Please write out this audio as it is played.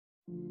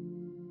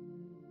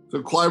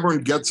So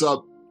Clyburn gets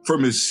up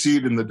from his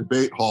seat in the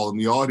debate hall in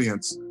the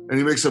audience, and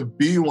he makes a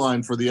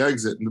beeline for the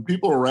exit. And the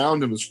people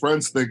around him, his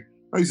friends, think,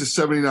 oh, he's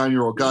a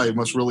 79-year-old guy. He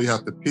must really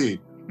have to pee.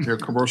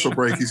 Commercial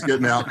break, he's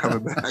getting out,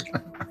 coming back.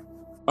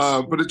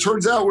 But it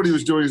turns out what he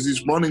was doing is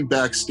he's running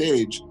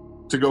backstage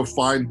to go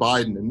find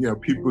Biden.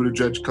 And, Pete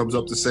Buttigieg comes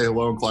up to say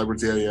hello, and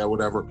Clyburn's, yeah,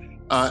 whatever.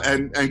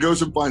 And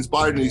goes and finds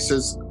Biden. And he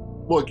says,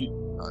 look,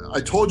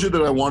 I told you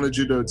that I wanted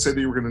you to say that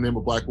you were going to name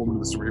a black woman to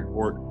the Supreme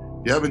Court.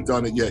 You haven't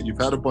done it yet. You've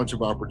had a bunch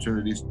of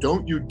opportunities.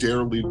 Don't you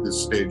dare leave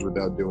this stage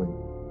without doing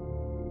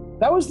it.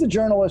 That was the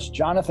journalist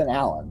Jonathan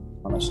Allen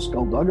on a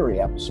Skullduggery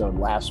episode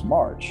last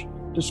March,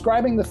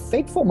 describing the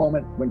fateful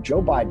moment when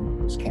Joe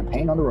Biden, his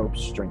campaign on the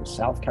ropes during the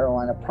South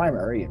Carolina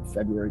primary in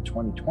February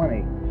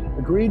 2020,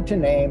 agreed to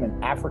name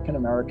an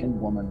African-American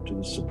woman to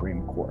the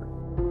Supreme Court.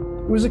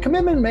 It was a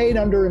commitment made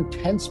under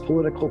intense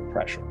political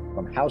pressure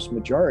from House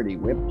Majority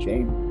Whip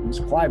James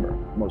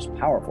Clyburn, the most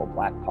powerful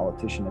black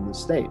politician in the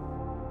state.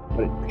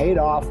 But it paid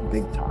off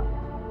big time.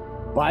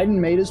 Biden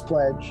made his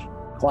pledge,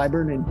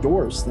 Clyburn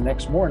endorsed the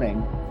next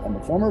morning, and the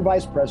former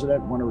vice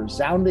president won a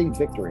resounding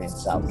victory in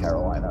South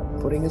Carolina,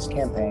 putting his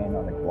campaign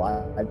on a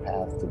glide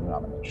path to the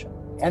nomination.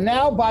 And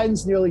now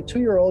Biden's nearly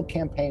 2-year-old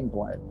campaign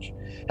pledge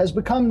has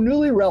become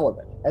newly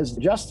relevant as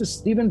Justice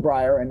Stephen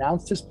Breyer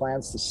announced his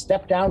plans to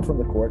step down from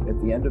the court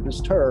at the end of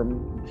his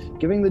term,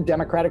 giving the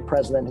Democratic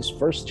president his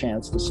first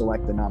chance to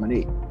select the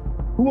nominee.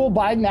 Who will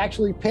Biden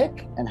actually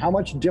pick, and how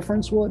much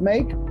difference will it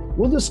make?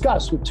 We'll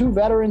discuss with 2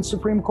 veteran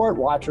Supreme Court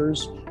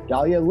watchers,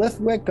 Dahlia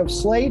Lithwick of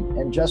Slate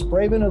and Jess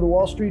Bravin of the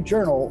Wall Street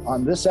Journal,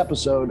 on this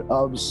episode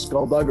of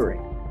Skullduggery.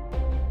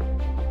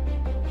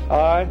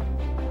 I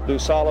do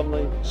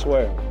solemnly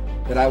swear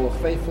that I will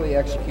faithfully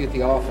execute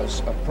the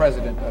office of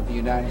President of the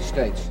United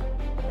States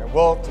and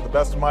will, to the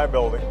best of my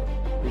ability,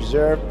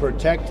 preserve,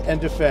 protect, and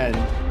defend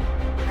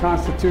the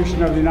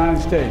Constitution of the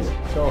United States.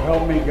 So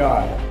help me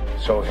God.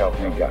 So help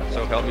me God.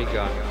 So help me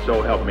God.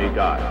 So help me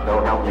God.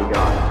 So help me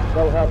God.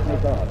 So help me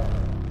God.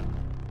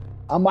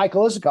 I'm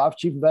Michael Isikoff,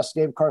 Chief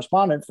Investigative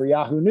Correspondent for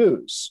Yahoo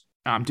News.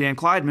 I'm Dan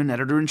Kleidman,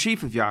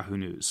 Editor-in-Chief of Yahoo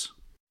News.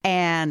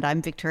 And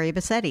I'm Victoria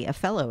Bassetti, a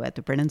fellow at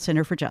the Brennan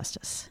Center for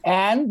Justice.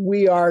 And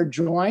we are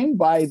joined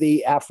by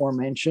the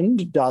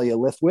aforementioned Dahlia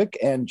Lithwick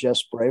and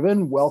Jess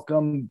Bravin.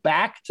 Welcome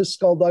back to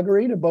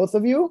Skullduggery to both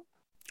of you.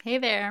 Hey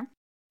there.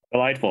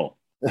 Delightful.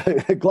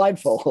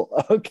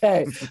 Glideful.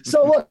 Okay.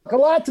 So look, a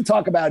lot to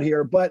talk about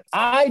here, but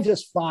I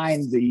just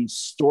find the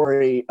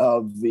story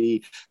of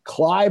the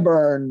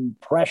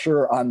Clyburn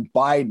pressure on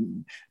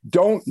Biden,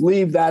 don't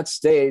leave that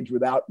stage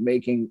without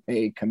making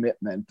a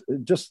commitment,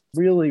 just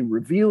really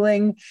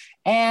revealing.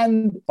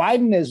 And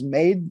Biden has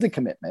made the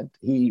commitment.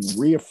 He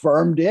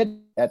reaffirmed it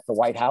at the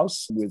White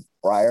House with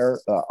Breyer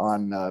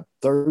on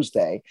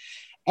Thursday.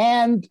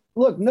 And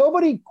look,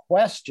 nobody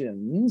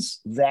questions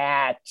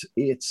that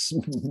it's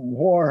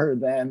more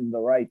than the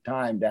right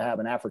time to have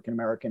an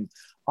African-American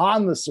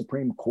on the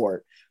Supreme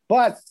Court.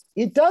 But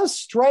it does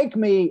strike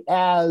me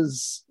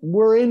as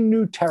we're in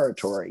new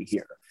territory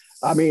here.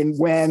 I mean,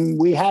 when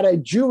we had a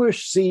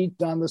Jewish seat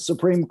on the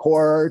Supreme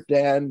Court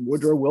and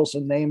Woodrow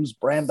Wilson names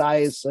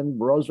Brandeis and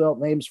Roosevelt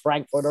names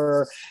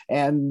Frankfurter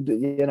and,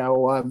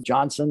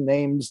 Johnson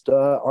names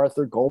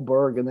Arthur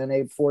Goldberg and then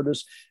Abe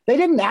Fortas, they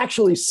didn't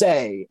actually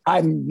say,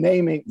 I'm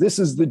naming, this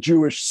is the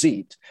Jewish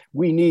seat.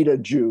 We need a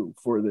Jew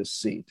for this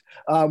seat.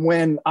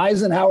 When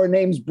Eisenhower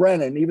names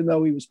Brennan, even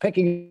though he was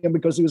picking him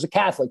because he was a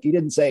Catholic, he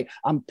didn't say,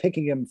 I'm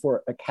picking him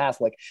for a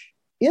Catholic.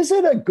 Is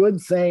it a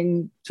good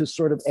thing to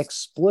sort of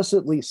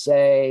explicitly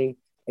say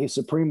a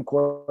Supreme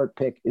Court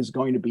pick is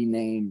going to be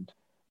named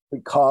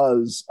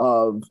because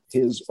of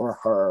his or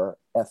her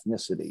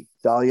ethnicity?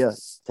 Dahlia,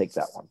 take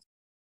that one.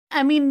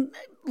 I mean,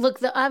 look,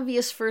 the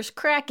obvious first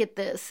crack at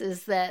this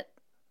is that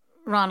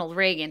Ronald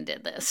Reagan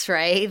did this,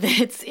 right?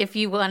 It's, if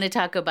you want to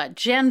talk about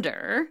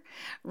gender,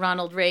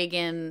 Ronald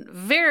Reagan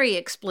very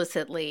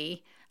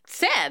explicitly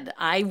said,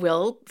 I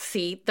will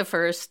seat the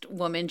first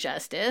woman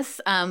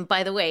justice.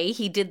 By the way,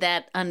 he did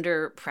that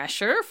under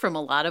pressure from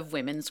a lot of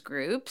women's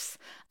groups.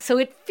 So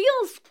it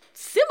feels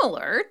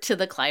similar to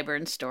the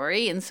Clyburn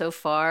story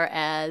insofar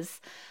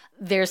as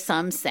there's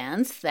some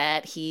sense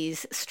that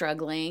he's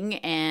struggling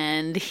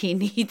and he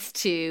needs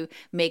to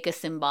make a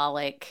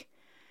symbolic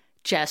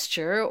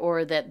gesture,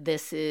 or that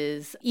this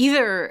is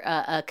either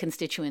a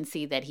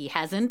constituency that he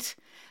hasn't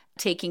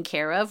taken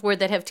care of or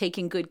that have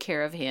taken good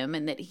care of him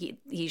and that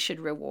he should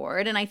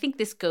reward. And I think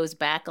this goes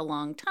back a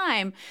long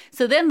time.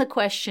 So then the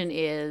question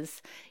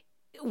is,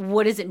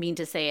 what does it mean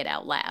to say it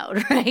out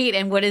loud, right?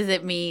 And what does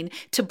it mean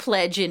to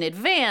pledge in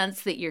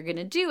advance that you're going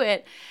to do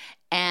it?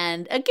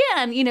 And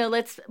again,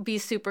 let's be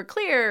super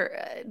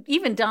clear.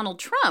 Even Donald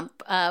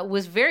Trump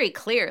was very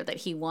clear that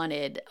he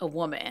wanted a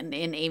woman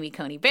in Amy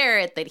Coney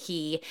Barrett, that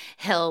he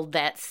held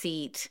that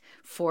seat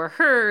for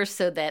her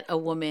so that a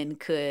woman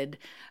could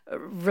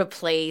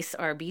replace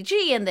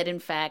RBG and that, in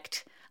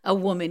fact, a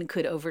woman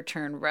could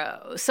overturn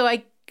Roe. So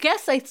I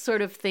guess I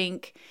sort of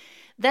think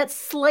That's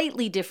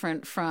slightly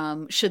different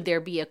from should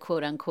there be a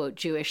quote unquote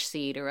Jewish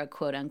seat or a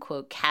quote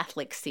unquote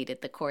Catholic seat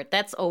at the court.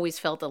 That's always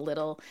felt a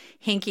little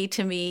hinky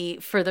to me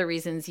for the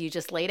reasons you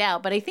just laid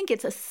out. But I think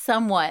it's a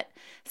somewhat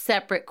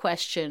separate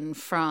question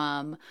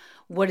from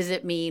what does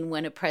it mean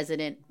when a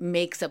president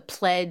makes a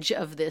pledge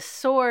of this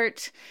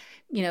sort?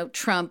 You know,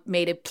 Trump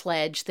made a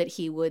pledge that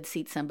he would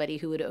seat somebody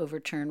who would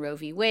overturn Roe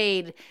v.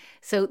 Wade.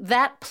 So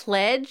that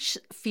pledge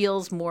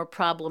feels more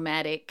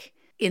problematic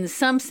in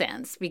some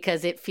sense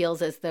because it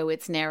feels as though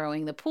it's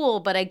narrowing the pool.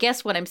 But I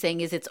guess what I'm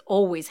saying is it's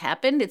always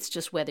happened. It's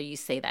just whether you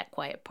say that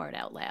quiet part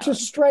out loud. It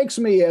just strikes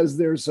me as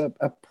there's a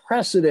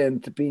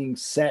precedent being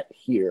set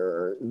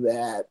here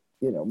that,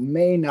 you know,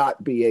 may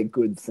not be a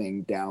good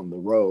thing down the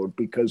road,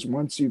 because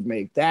once you've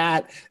made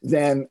that,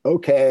 then,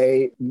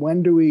 okay,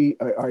 when do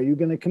are you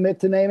going to commit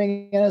to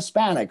naming an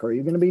Hispanic? Or are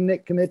you going to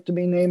commit to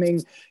be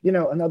naming, you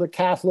know, another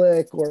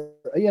Catholic? Or,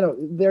 you know,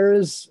 there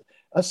is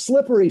a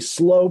slippery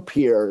slope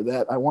here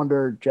that I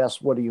wonder,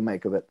 Jess, what do you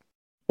make of it?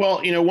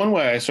 Well, you know, one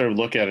way I sort of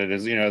look at it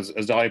is, you know,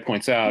 as Dahlia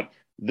points out,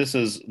 this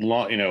is,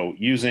 you know,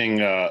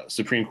 using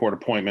Supreme Court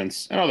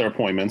appointments and other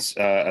appointments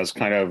as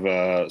kind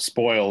of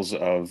spoils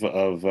of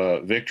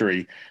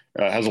victory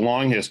has a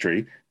long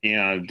history.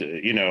 And,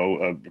 you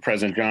know,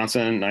 President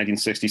Johnson,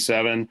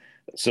 1967,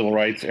 civil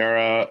rights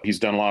era, he's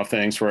done a lot of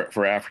things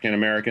for African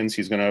Americans.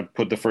 He's going to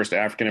put the first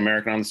African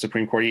American on the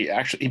Supreme Court.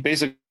 He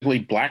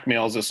basically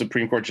blackmails a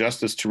Supreme Court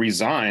justice to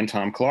resign,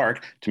 Tom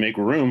Clark, to make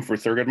room for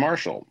Thurgood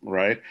Marshall,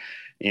 right?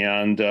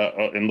 And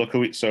look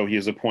so he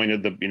has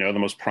appointed the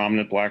most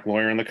prominent black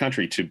lawyer in the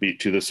country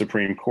to the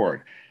Supreme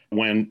Court.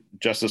 When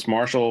Justice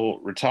Marshall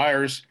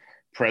retires,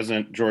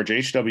 President George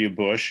H.W.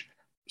 Bush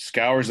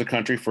scours the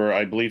country for,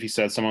 I believe he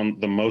said, someone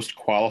the most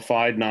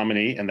qualified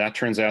nominee, and that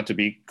turns out to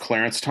be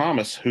Clarence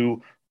Thomas,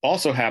 who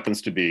also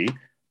happens to be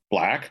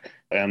black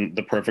and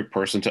the perfect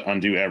person to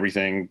undo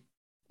everything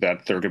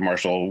that Thurgood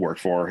Marshall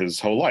worked for his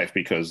whole life,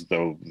 because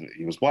though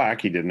he was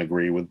black, he didn't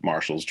agree with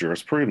Marshall's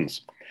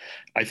jurisprudence.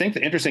 I think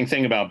the interesting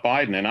thing about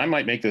Biden, and I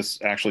might make this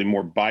actually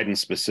more Biden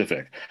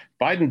specific,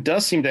 Biden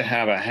does seem to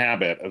have a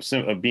habit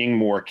of being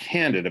more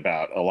candid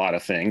about a lot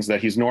of things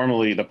that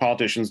the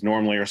politicians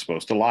normally are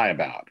supposed to lie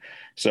about.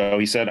 So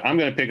he said, I'm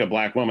going to pick a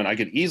black woman. I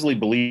could easily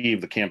believe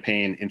the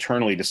campaign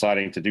internally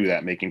deciding to do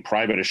that, making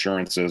private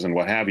assurances and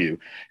what have you.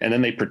 And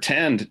then they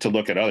pretend to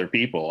look at other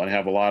people and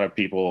have a lot of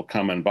people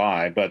come and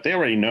by, but they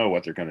already know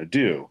what they're going to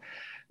do.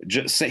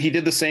 He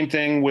did the same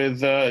thing with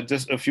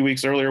just a few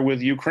weeks earlier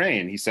with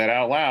Ukraine. He said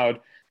out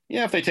loud,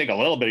 yeah, if they take a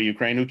little bit of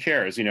Ukraine, who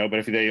cares? You know, but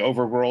if they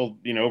overrun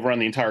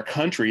the entire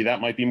country, that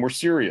might be more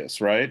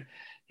serious, right?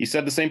 He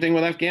said the same thing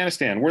with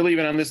Afghanistan. We're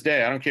leaving on this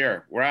day. I don't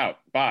care. We're out.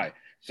 Bye.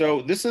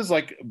 So this is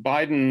like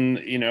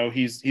Biden, you know,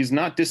 he's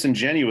not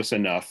disingenuous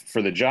enough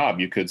for the job,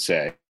 you could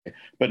say.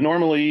 But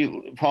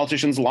normally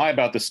politicians lie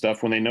about this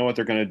stuff when they know what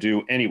they're going to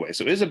do anyway.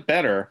 So is it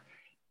better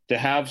to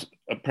have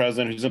a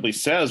president who simply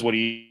says what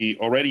he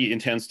already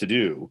intends to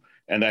do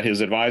and that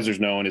his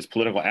advisors know and his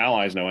political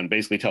allies know and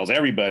basically tells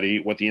everybody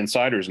what the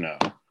insiders know?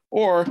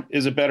 Or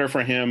is it better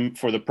for him,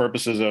 for the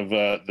purposes of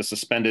the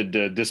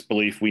suspended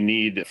disbelief we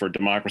need for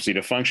democracy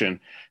to function,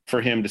 for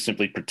him to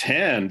simply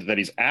pretend that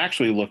he's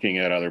actually looking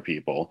at other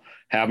people,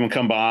 have them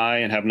come by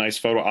and have nice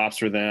photo ops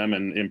for them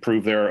and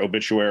improve their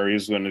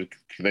obituaries when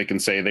they can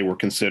say they were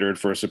considered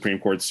for a Supreme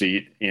Court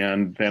seat,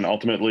 and then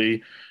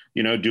ultimately,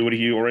 you know, do what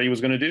he already was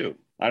going to do?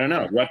 I don't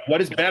know.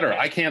 What is better?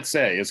 I can't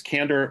say. Is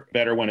candor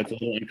better when it's a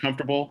little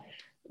uncomfortable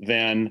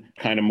than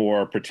kind of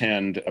more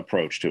pretend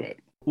approach to it?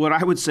 What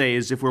I would say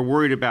is if we're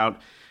worried about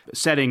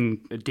setting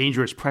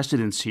dangerous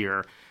precedents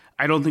here,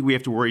 I don't think we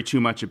have to worry too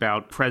much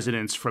about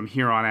presidents from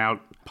here on out,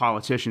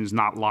 politicians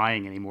not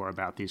lying anymore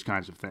about these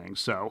kinds of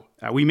things. So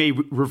we may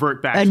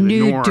revert back to the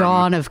norm. A new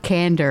dawn of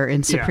candor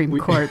in Supreme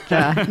Court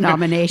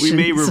nominations. We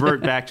may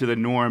revert back to the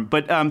norm.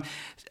 But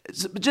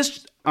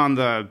just on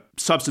the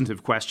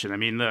substantive question, I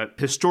mean, the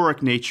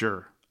historic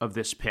nature of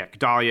this pick.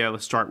 Dahlia,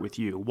 let's start with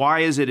you. Why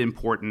is it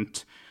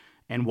important,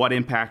 and what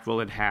impact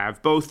will it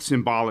have, both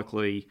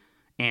symbolically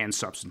and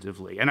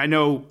substantively? And I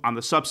know on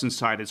the substance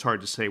side, it's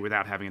hard to say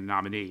without having a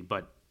nominee,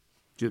 but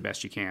do the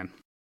best you can.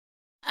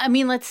 I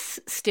mean, let's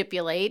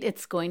stipulate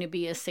it's going to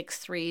be a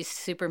 6-3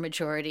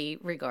 supermajority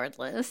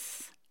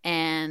regardless.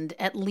 And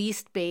at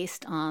least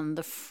based on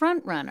the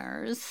front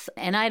runners,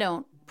 and I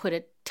don't put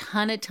a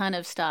ton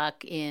of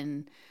stock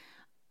in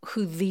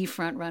who the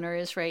front runner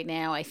is right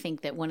now. I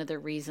think that one of the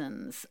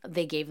reasons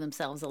they gave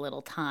themselves a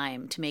little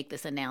time to make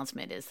this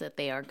announcement is that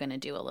they are going to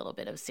do a little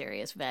bit of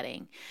serious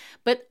vetting.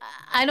 But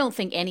I don't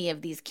think any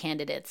of these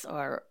candidates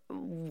are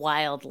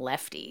wild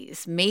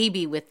lefties,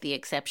 maybe with the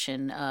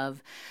exception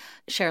of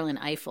Sherrilyn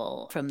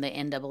Ifill from the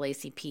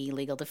NAACP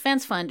Legal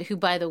Defense Fund, who,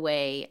 by the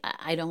way,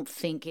 I don't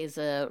think is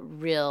a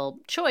real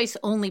choice,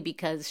 only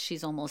because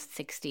she's almost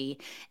 60.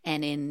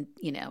 And in,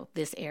 you know,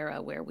 this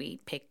era where we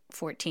pick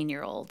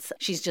 14-year-olds,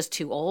 she's just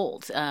too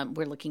old.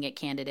 We're looking at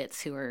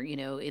candidates who are, you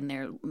know, in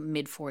their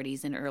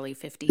mid-40s and early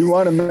 50s. You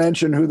want to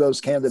mention who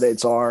those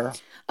candidates are?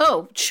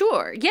 Oh,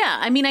 sure. Yeah.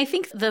 I mean, I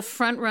think the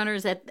front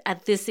runners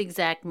at this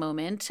exact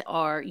moment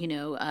are,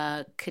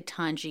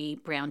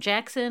 Ketanji Brown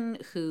Jackson,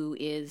 who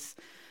is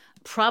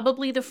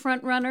probably the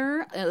front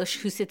runner,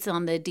 who sits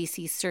on the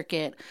D.C.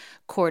 Circuit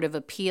Court of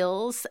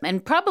Appeals,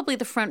 and probably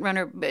the front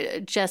runner.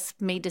 Jess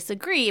may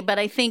disagree, but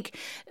I think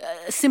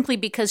simply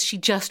because she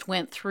just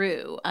went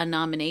through a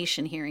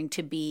nomination hearing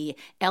to be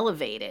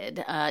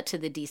elevated to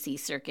the D.C.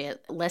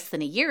 Circuit less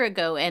than a year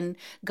ago and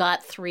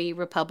got 3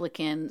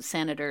 Republican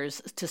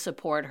senators to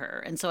support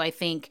her. And so I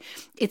think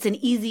it's an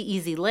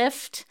easy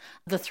lift.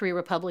 The 3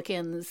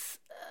 Republicans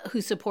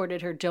who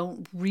supported her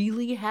don't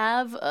really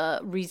have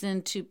a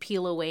reason to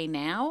peel away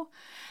now.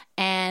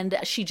 And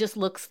she just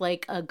looks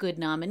like a good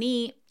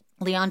nominee.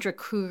 Leandra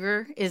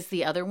Kruger is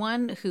the other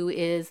one, who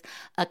is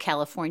a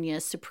California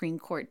Supreme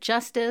Court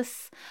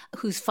justice,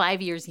 who's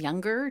 5 years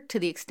younger, to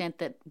the extent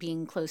that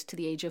being close to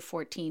the age of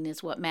 14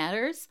 is what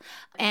matters.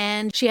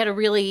 And she had a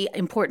really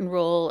important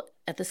role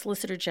at the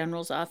Solicitor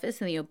General's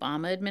office in the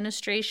Obama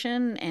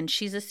administration, and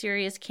she's a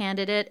serious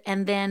candidate.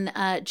 And then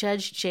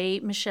Judge J.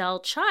 Michelle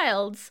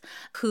Childs,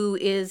 who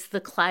is the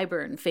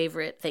Clyburn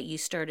favorite that you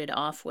started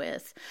off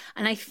with.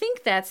 And I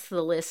think that's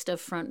the list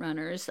of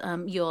frontrunners.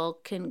 You all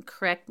can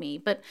correct me.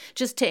 But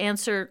just to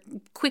answer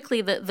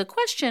quickly the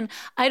question,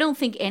 I don't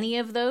think any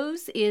of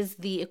those is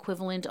the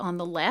equivalent on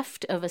the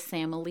left of a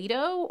Sam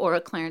Alito or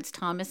a Clarence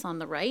Thomas on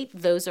the right.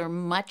 Those are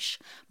much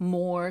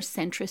more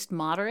centrist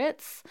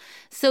moderates.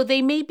 So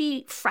they may be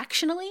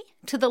fractionally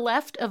to the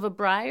left of a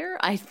Breyer.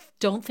 I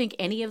don't think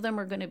any of them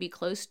are going to be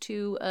close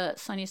to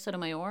Sonia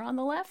Sotomayor on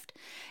the left.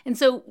 And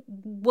so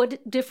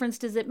what difference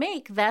does it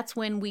make? That's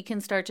when we can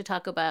start to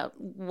talk about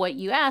what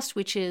you asked,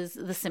 which is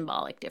the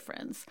symbolic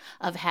difference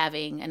of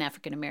having an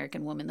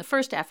African-American woman, the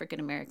first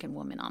African-American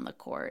woman on the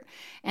court.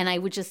 And I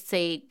would just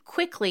say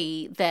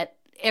quickly that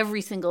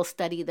every single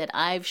study that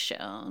I've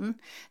shown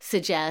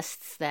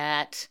suggests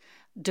that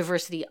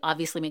diversity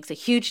obviously makes a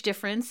huge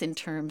difference in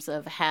terms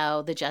of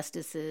how the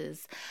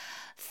justices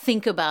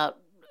think about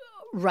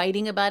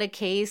writing about a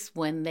case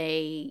when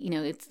they,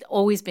 it's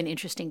always been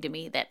interesting to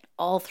me that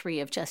all 3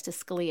 of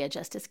Justice Scalia,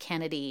 Justice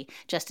Kennedy,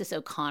 Justice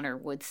O'Connor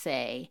would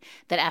say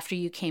that after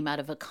you came out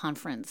of a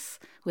conference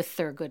with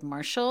Thurgood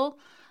Marshall,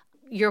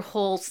 your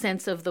whole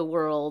sense of the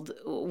world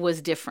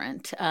was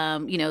different.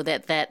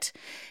 That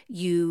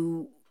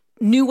you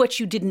knew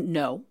what you didn't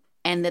know.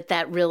 And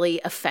that really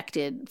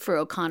affected, for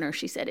O'Connor,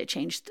 she said it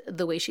changed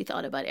the way she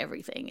thought about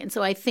everything. And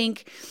so I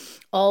think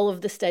all of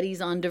the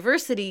studies on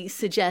diversity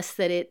suggest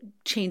that it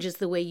changes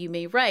the way you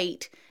may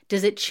write.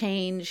 Does it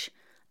change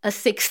a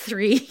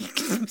 6-3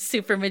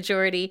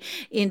 supermajority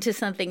into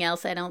something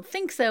else? I don't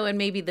think so. And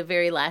maybe the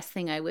very last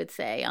thing I would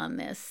say on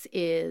this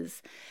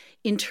is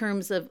in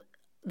terms of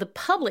the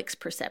public's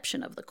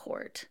perception of the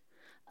court.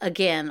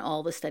 Again,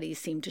 all the studies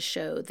seem to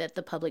show that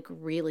the public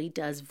really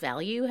does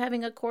value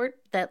having a court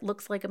that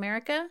looks like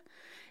America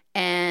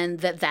and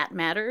that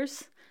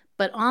matters.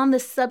 But on the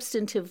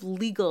substantive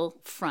legal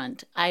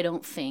front, I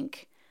don't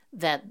think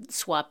that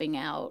swapping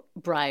out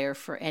Breyer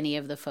for any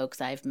of the folks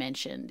I've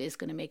mentioned is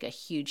going to make a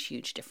huge,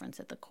 huge difference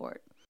at the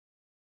court.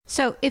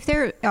 So if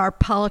there are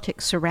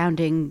politics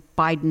surrounding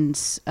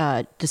Biden's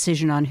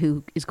decision on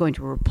who is going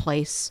to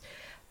replace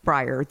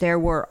Breyer, there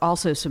were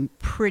also some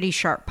pretty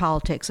sharp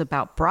politics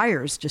about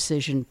Breyer's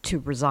decision to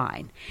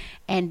resign.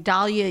 And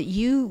Dahlia,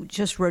 you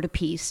just wrote a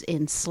piece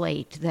in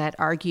Slate that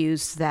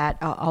argues that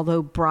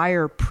although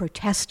Breyer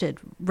protested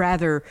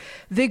rather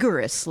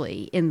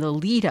vigorously in the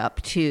lead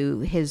up to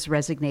his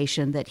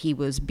resignation, that he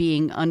was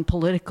being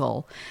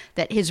unpolitical,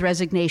 that his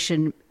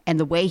resignation and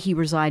the way he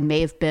resigned may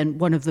have been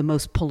one of the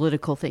most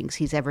political things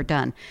he's ever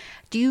done.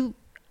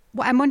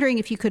 I'm wondering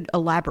if you could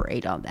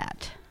elaborate on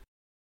that.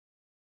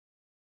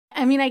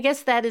 I mean, I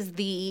guess that is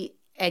the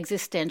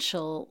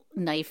existential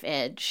knife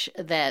edge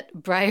that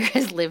Breyer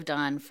has lived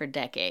on for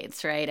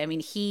decades, right? I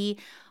mean, he,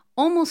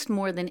 almost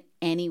more than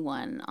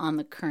anyone on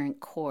the current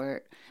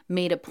court,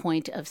 made a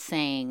point of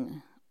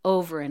saying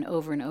over and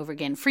over and over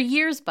again, for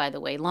years, by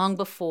the way, long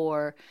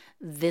before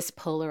this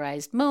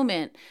polarized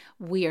moment,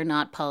 we are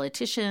not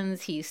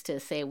politicians. He used to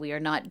say, we are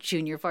not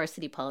junior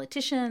varsity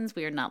politicians.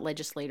 We are not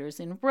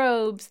legislators in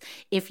robes.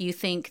 If you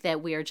think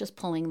that we are just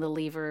pulling the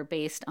lever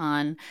based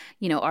on,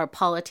 our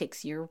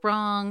politics, you're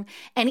wrong.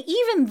 And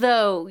even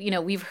though,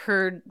 we've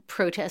heard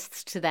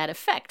protests to that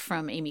effect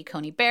from Amy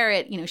Coney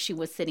Barrett, she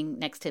was sitting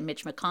next to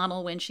Mitch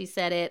McConnell when she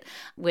said it.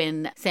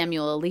 When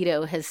Samuel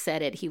Alito has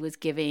said it, he was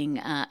giving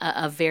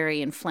a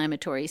very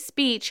inflammatory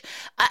speech.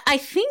 I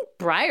think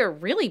Breyer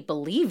really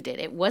believed it.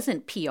 It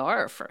wasn't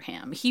PR for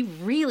him. He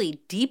really,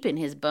 deep in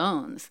his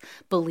bones,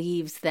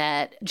 believes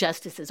that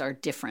justices are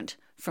different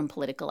from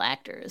political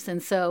actors.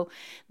 And so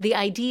the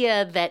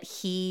idea that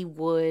he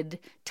would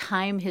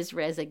time his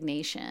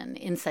resignation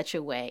in such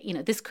a way,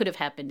 this could have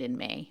happened in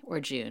May or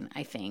June,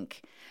 I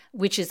think,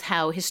 which is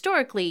how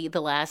historically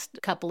the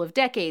last couple of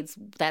decades,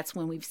 that's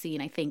when we've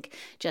seen, I think,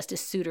 Justice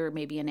Souter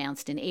maybe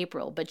announced in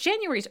April. But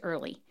January's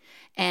early.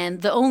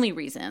 And the only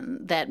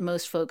reason that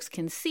most folks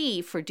can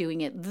see for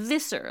doing it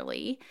this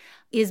early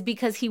is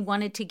because he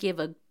wanted to give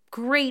a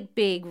great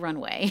big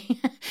runway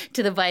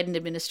to the Biden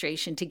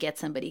administration to get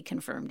somebody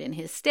confirmed in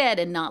his stead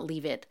and not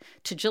leave it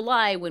to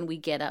July when we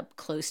get up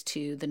close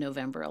to the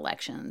November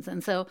elections.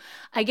 And so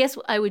I guess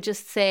I would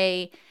just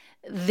say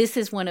this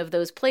is one of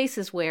those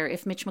places where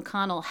if Mitch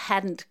McConnell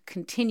hadn't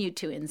continued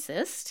to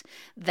insist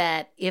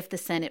that if the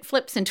Senate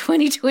flips in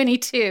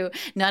 2022,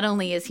 not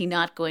only is he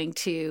not going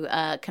to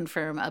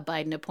confirm a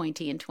Biden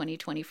appointee in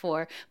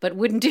 2024, but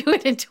wouldn't do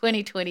it in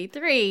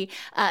 2023,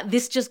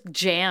 this just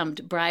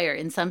jammed Breyer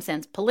in some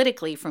sense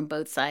politically from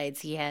both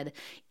sides. He had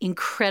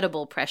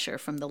incredible pressure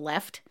from the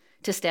left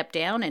to step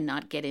down and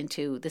not get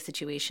into the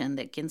situation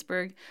that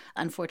Ginsburg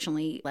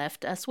unfortunately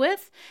left us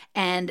with.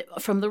 And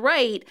from the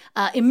right,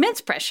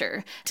 immense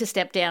pressure to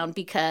step down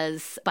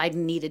because Biden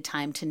needed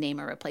time to name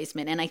a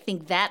replacement. And I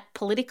think that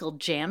political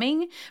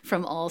jamming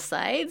from all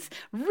sides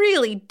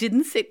really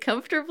didn't sit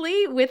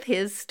comfortably with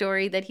his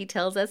story that he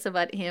tells us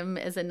about him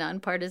as a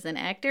nonpartisan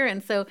actor.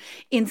 And so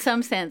in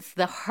some sense,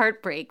 the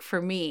heartbreak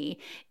for me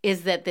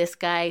is that this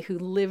guy who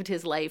lived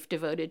his life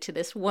devoted to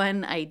this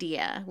one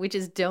idea, which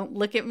is don't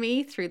look at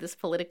me through this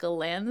political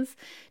lens,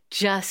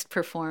 just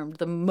performed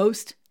the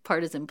most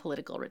partisan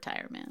political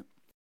retirement.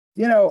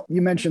 You know,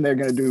 you mentioned they're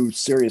going to do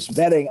serious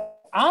vetting.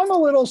 I'm a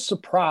little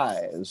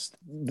surprised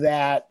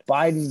that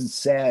Biden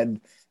said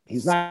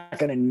he's not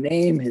going to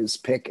name his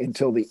pick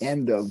until the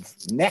end of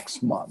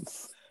next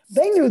month.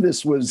 They knew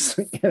this was,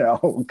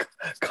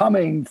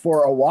 coming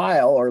for a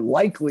while or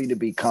likely to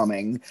be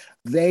coming.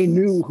 They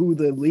knew who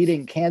the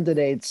leading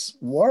candidates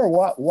were.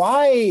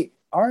 Why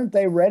aren't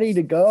they ready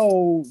to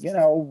go,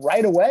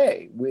 right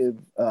away with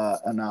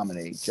a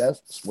nominee?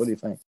 Jess, what do you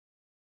think?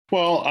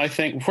 Well, I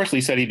think, firstly,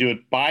 he said he'd do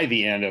it by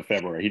the end of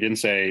February. He didn't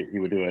say he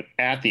would do it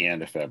at the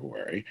end of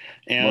February.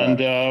 And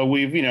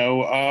we've,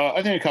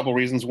 I think a couple of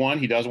reasons. One,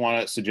 he does want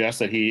to suggest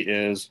that he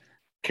is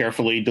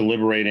carefully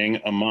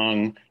deliberating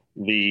among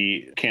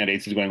the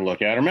candidates he's going to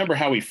look at. Remember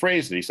how he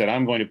phrased it. He said,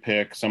 I'm going to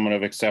pick someone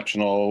of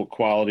exceptional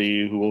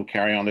quality who will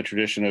carry on the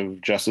tradition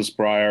of Justice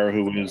Breyer,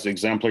 who is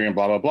exemplary and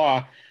blah, blah,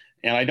 blah.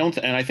 And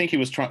I think he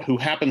was who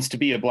happens to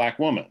be a black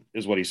woman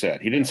is what he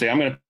said. He didn't say, I'm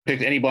going to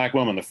pick any black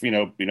woman,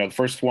 the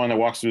first one that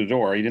walks through the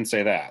door. He didn't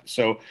say that.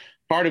 So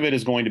part of it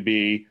is going to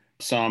be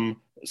some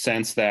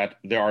sense that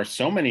there are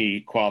so many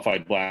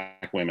qualified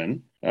black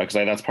women, because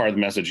that's part of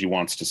the message he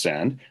wants to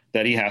send,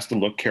 that he has to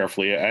look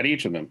carefully at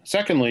each of them.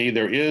 Secondly,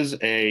 there is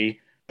a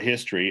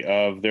history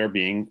of there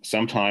being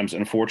sometimes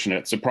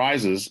unfortunate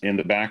surprises in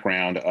the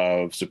background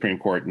of Supreme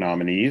Court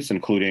nominees,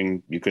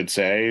 including, you could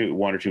say,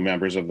 one or two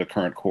members of the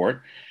current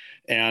court.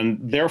 And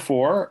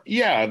therefore,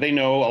 they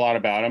know a lot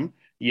about him.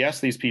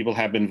 Yes, these people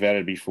have been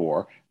vetted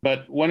before,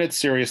 but when it's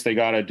serious, they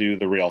got to do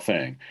the real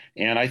thing.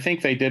 And I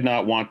think they did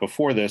not want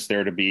before this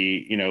there to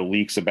be,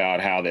 leaks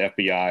about how the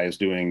FBI is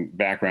doing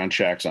background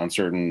checks on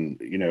certain,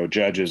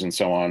 judges and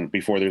so on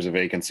before there's a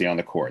vacancy on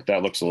the court.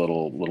 That looks a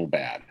little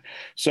bad.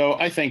 So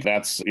I think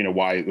that's,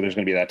 why there's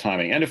going to be that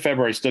timing. End of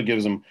February still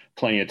gives them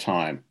plenty of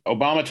time.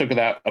 Obama took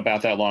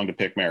about that long to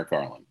pick Merrick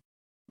Garland.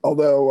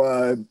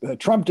 Although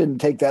Trump didn't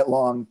take that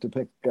long to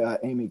pick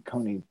Amy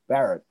Coney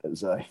Barrett,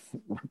 as I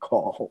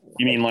recall.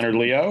 You mean Leonard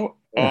Leo?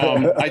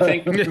 I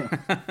think.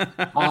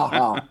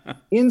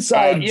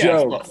 Inside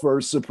joke for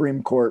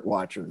Supreme Court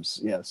watchers.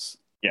 Yes.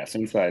 Yes,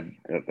 inside.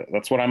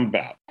 That's what I'm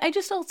about. I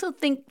just also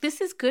think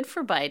this is good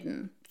for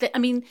Biden. I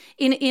mean,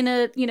 in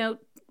a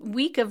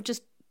week of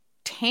just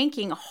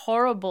tanking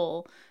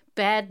horrible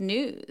bad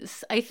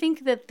news, I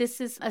think that this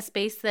is a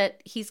space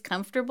that he's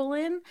comfortable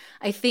in.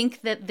 I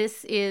think that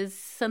this is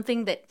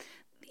something that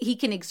he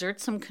can exert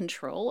some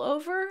control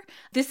over.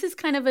 This is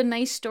kind of a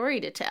nice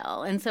story to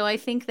tell. And so I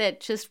think that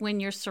just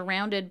when you're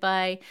surrounded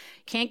by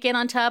can't get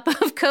on top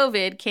of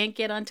COVID, can't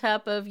get on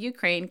top of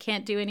Ukraine,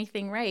 can't do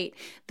anything right,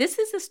 this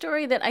is a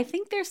story that I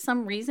think there's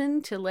some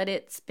reason to let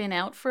it spin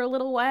out for a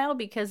little while,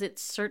 because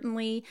it's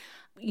certainly,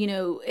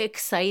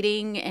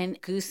 exciting and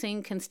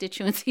goosing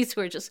constituencies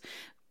who are just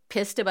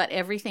pissed about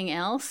everything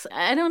else.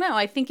 I don't know.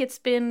 I think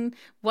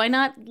why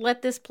not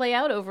let this play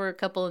out over a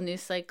couple of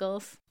news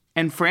cycles?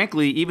 And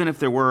frankly, even if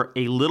there were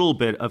a little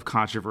bit of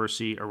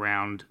controversy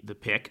around the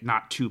pick,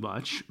 not too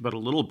much, but a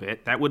little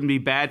bit, that wouldn't be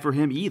bad for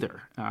him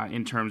either,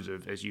 in terms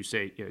of, as you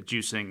say,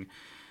 juicing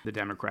the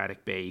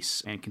Democratic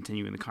base and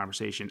continuing the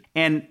conversation.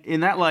 And in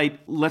that light,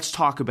 let's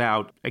talk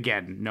about,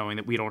 again, knowing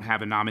that we don't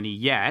have a nominee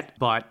yet,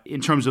 but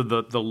in terms of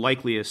the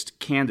likeliest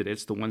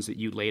candidates, the ones that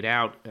you laid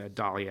out,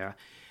 Dahlia,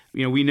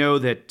 we know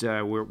that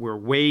we're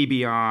way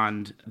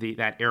beyond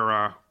that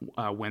era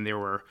when there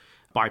were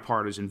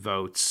bipartisan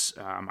votes.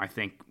 I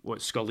think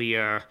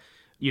Scalia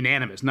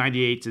unanimous,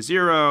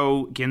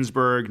 98-0,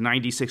 Ginsburg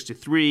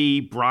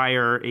 96-3,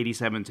 Breyer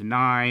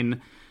 87-9,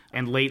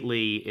 and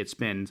lately it's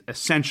been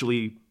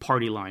essentially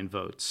party line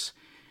votes.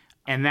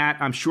 And that,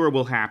 I'm sure,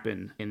 will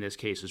happen in this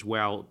case as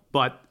well.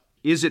 But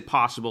is it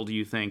possible, do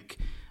you think,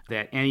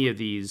 that any of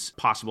these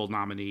possible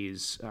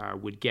nominees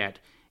would get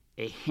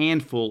a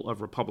handful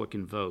of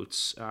Republican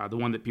votes? The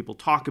one that people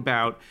talk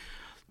about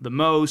the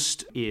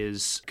most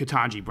is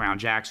Ketanji Brown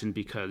Jackson,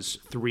 because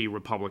 3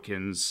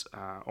 Republicans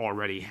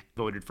already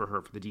voted for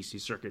her for the D.C.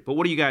 Circuit. But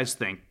what do you guys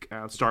think?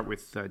 I'll start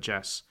with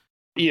Jess.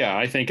 Yeah,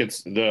 I think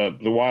it's the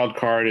wild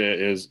card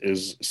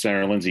is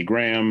Senator Lindsey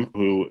Graham,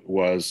 who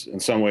was in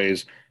some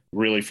ways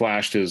really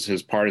flashed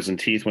his partisan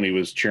teeth when he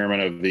was chairman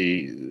of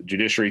the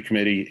Judiciary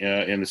Committee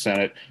in the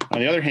Senate. On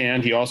the other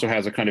hand, he also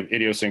has a kind of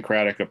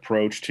idiosyncratic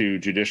approach to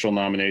judicial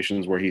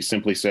nominations where he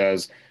simply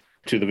says,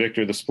 to the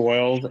victor, the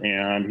spoiled,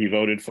 and he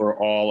voted for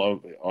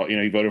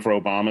he voted for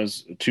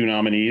Obama's 2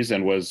 nominees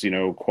and was,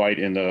 quite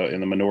in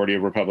the minority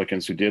of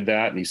Republicans who did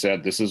that. And he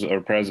said, this is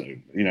our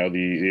president,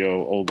 the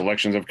old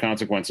elections of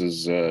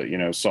consequences,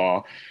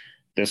 saw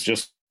this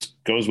just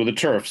goes with the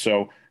turf.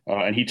 So,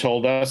 and he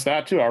told us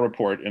that too. Our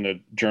report in the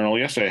Journal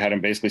yesterday had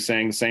him basically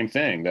saying the same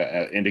thing,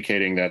 that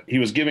indicating that he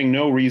was giving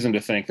no reason to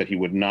think that he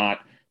would not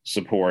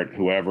support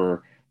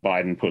whoever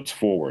Biden puts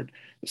forward.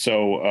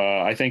 So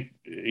I think,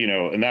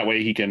 in that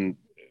way he can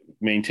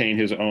maintain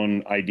his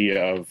own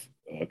idea of,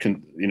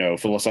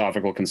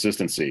 philosophical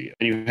consistency.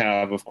 And you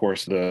have, of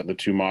course, the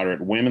 2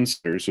 moderate women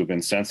senators who have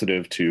been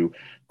sensitive to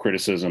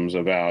criticisms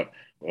about,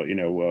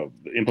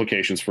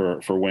 implications for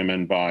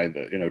women by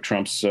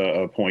Trump's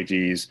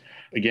appointees.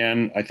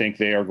 Again, I think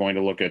they are going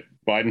to look at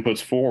Biden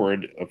puts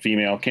forward a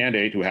female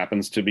candidate who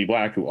happens to be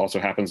Black, who also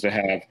happens to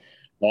have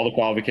all the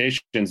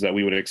qualifications that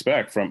we would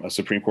expect from a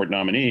Supreme Court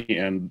nominee.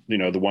 And,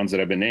 the ones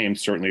that have been named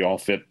certainly all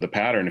fit the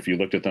pattern. If you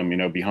looked at them,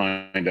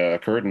 behind a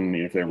curtain,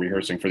 if they're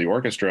rehearsing for the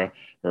orchestra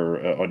or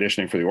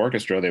auditioning for the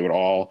orchestra, they would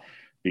all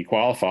be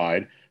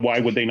qualified. Why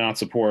would they not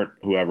support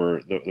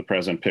whoever the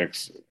president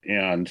picks?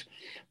 And,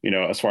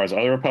 as far as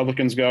other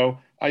Republicans go,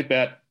 I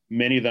bet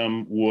many of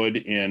them would,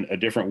 in a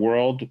different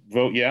world,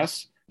 vote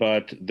yes.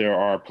 But there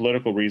are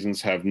political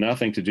reasons have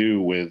nothing to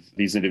do with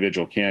these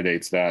individual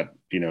candidates that,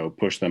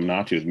 push them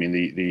not to. I mean,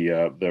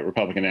 the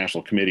Republican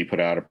National Committee put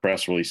out a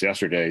press release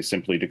yesterday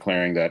simply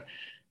declaring that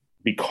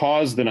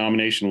because the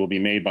nomination will be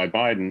made by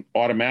Biden,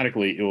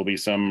 automatically it will be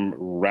some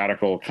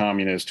radical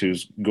communist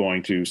who's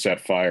going to set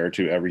fire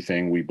to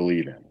everything we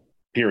believe in,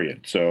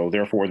 period. So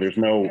therefore, there's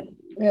no...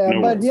 Yeah,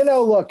 but,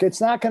 look,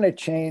 it's not going to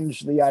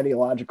change the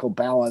ideological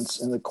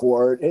balance in the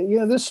court.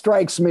 This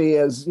strikes me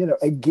as,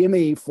 a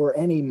gimme for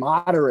any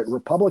moderate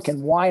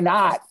Republican. Why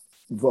not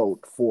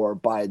vote for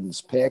Biden's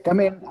pick? I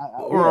mean...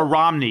 Or a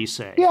Romney,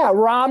 say. Yeah,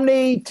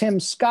 Romney, Tim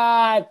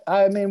Scott.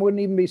 I mean,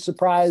 wouldn't even be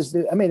surprised.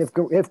 I mean,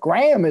 if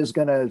Graham is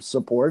going to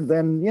support,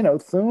 then,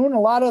 Thune, a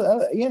lot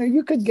of,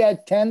 you could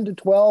get 10 to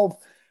 12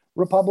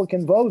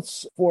 Republican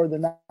votes for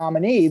the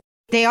nominee.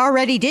 They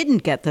already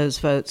didn't get those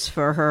votes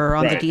for her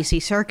on the D.C.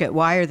 Circuit.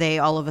 Why are they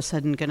all of a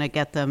sudden going to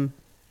get them,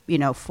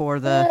 for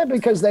the... Yeah,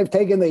 because they've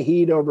taken the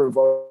heat over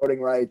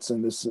voting rights,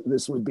 and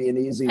this would be an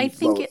easy I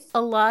think vote.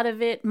 A lot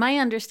of it, my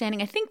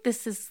understanding, I think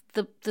this is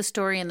the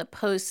story in the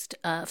Post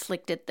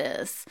flicked at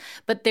this,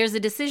 but there's a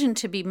decision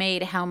to be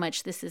made how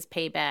much this is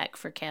payback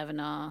for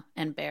Kavanaugh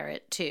and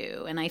Barrett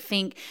too. And I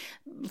think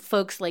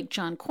folks like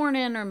John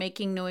Cornyn are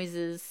making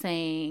noises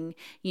saying,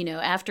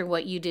 after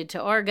what you did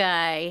to our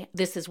guy,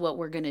 this is what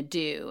we're going to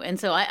do. And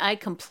so I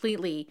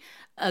completely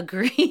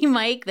agree,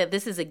 Mike, that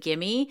this is a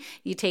gimme.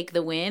 You take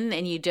the win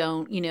and you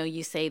don't,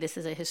 you say this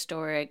is a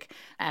historic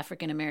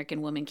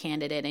African-American woman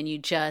candidate and you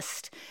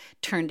just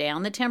turn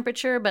down the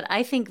temperature. But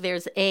I think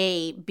there's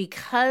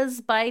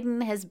because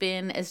Biden has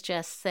been, as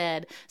Jess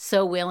said,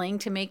 so willing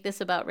to make this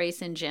about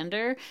race and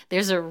gender,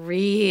 there's a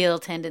real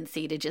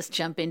tendency to just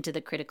jump into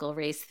the critical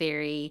race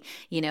theory,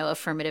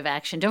 affirmative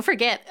action. Don't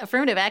forget,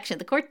 affirmative action.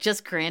 The court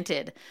just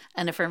granted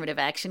an affirmative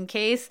action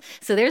case.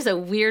 So there's a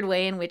weird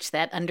way in which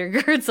that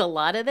undergirds a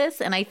lot of this.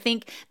 And I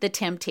think the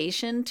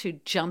temptation to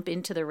jump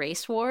into the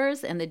race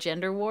wars and the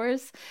gender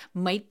wars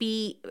might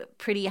be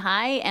pretty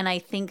high. And I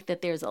think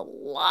that there's a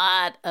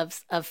lot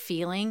of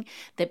feeling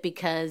that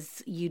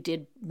because you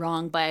did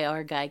wrong by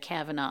our guy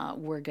Kavanaugh,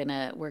 we're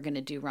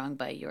gonna do wrong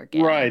by your guy.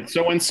 Right.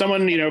 So when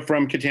someone,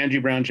 from Ketanji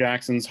Brown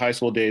Jackson's high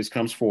school days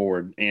comes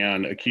forward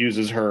and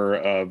accuses her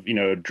of,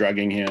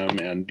 drugging him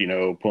and,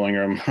 pulling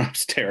him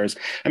upstairs,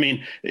 I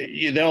mean,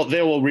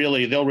 they'll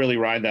really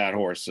ride that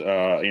horse,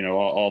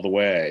 all the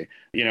way.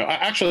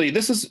 Actually,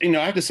 this is, I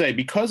have to say,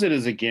 because it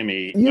is a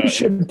gimme. You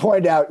should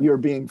point out you're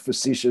being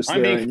facetious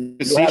I'm there. being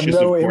facetious,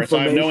 of course.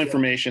 I have no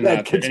information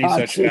that any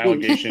such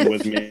allegation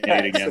was made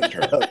against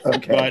her.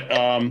 Okay. But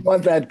I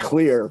want that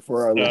clear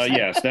for our listeners.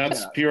 yes,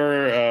 that's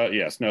pure.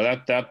 Yes, no,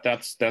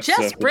 that's.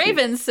 Jess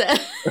Braven said.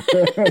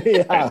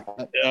 Yeah.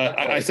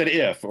 I said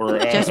if or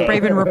Jess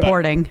Braven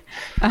reporting.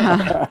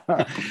 What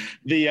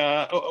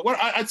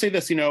I'd say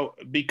this,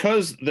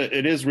 because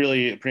it is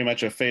really pretty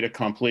much a fait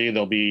accompli.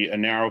 There'll be a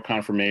narrow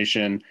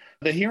confirmation.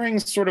 The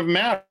hearings sort of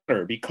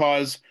matter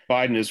because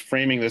Biden is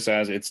framing this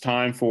as it's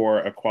time for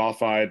a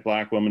qualified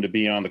Black woman to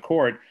be on the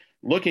court.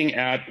 Looking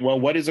at, well,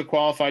 what is a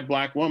qualified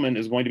Black woman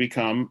is going to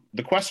become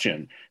the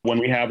question when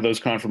we have those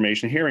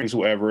confirmation hearings,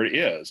 whoever it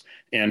is,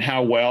 and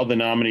how well the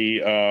nominee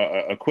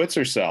acquits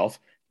herself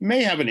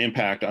may have an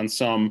impact on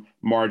some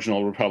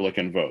marginal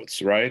Republican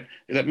votes, right?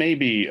 That may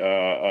be,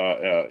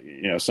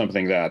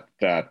 something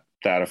that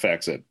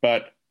affects it.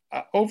 But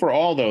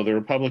overall, though, the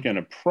Republican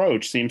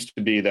approach seems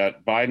to be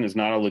that Biden is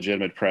not a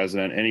legitimate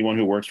president. Anyone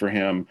who works for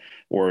him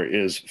or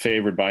is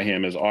favored by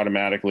him is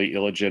automatically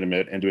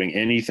illegitimate, and doing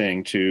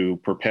anything to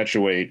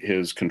perpetuate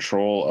his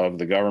control of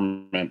the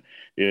government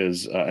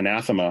is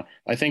anathema.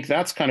 I think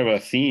that's kind of a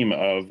theme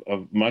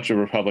of much of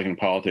Republican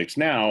politics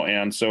now.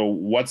 And so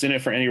what's in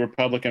it for any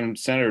Republican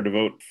senator to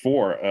vote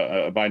for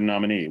a Biden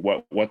nominee?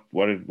 What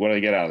do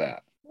they get out of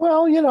that?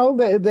 Well,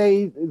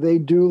 they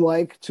do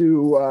like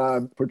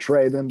to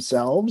portray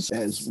themselves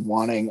as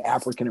wanting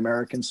African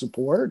American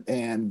support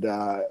and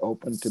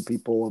open to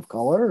people of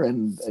color.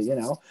 And,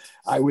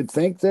 I would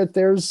think that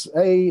there's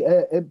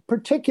a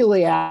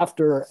particularly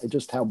after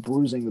just how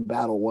bruising the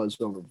battle was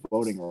over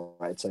voting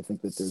rights, I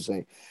think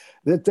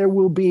that there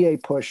will be a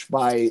push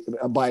by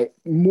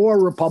more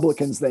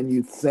Republicans than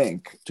you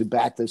think to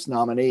back this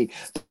nominee.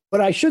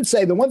 But I should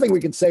say the one thing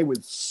we can say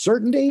with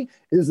certainty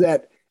is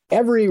that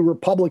every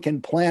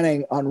Republican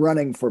planning on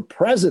running for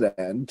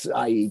president,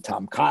 i.e.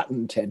 Tom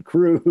Cotton, Ted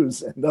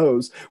Cruz, and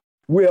those,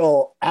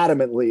 will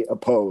adamantly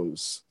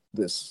oppose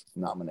this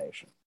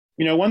nomination.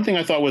 One thing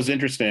I thought was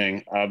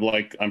interesting,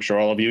 like I'm sure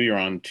all of you, you're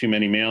on too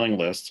many mailing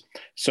lists.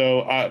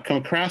 So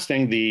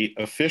contrasting the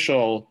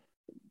official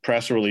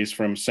press release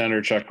from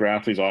Senator Chuck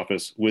Grassley's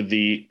office with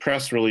the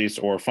press release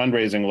or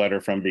fundraising letter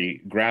from the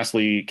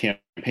Grassley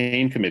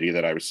campaign committee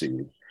that I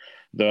received.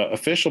 The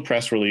official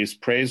press release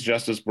praised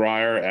Justice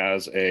Breyer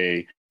as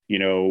a,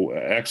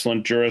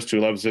 excellent jurist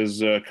who loves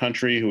his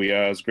country, who he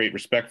has great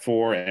respect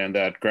for, and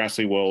that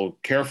Grassley will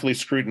carefully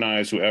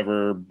scrutinize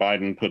whoever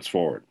Biden puts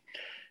forward.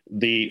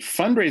 The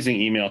fundraising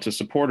email to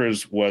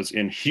supporters was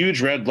in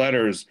huge red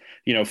letters,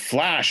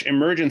 flash,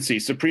 emergency,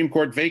 Supreme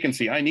Court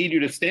vacancy. I need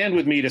you to stand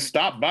with me to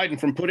stop Biden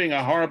from putting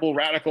a horrible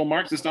radical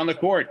Marxist on the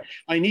court.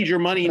 I need your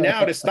money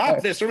now to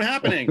stop this from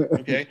happening.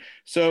 Okay.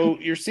 So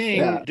you're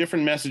seeing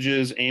different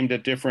messages aimed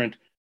at different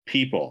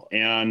people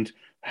and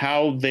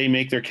how they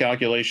make their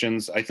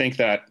calculations. I think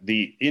that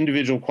the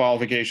individual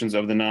qualifications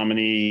of the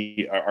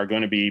nominee are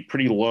going to be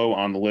pretty low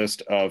on the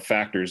list of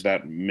factors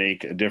that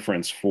make a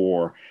difference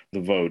for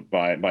the vote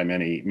by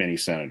many, many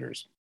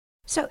senators.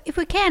 So if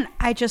we can,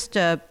 I just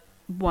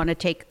want to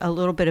take a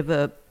little bit of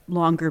a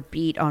longer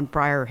beat on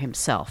Breyer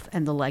himself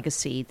and the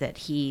legacy that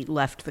he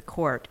left the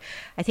court.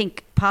 I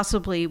think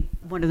possibly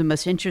one of the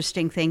most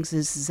interesting things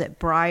is that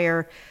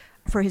Breyer,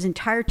 for his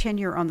entire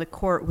tenure on the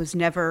court, was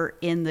never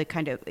in a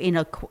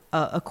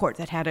court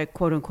that had a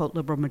quote unquote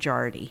liberal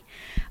majority.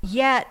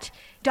 Yet,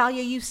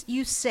 Dahlia,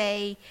 you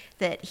say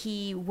that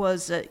he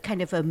was a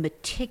kind of a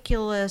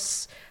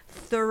meticulous,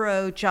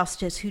 thorough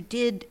justice who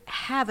did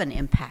have an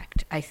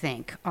impact, I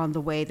think, on the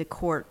way the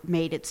court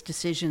made its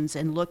decisions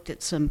and looked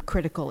at some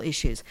critical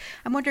issues.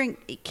 I'm wondering,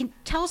 can you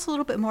tell us a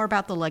little bit more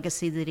about the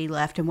legacy that he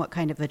left and what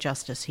kind of a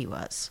justice he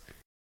was?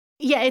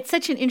 Yeah, it's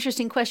such an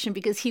interesting question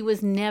because he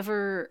was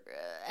never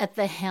at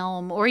the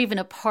helm or even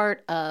a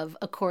part of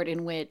a court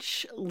in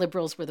which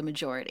liberals were the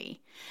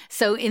majority.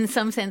 So in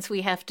some sense,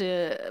 we have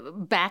to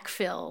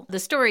backfill the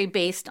story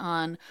based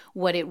on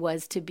what it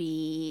was to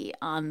be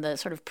on the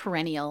sort of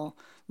perennial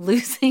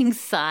losing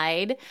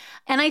side.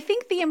 And I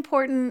think the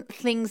important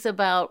things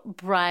about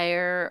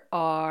Breyer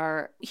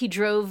are he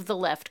drove the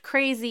left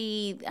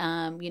crazy.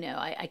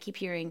 I keep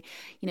hearing,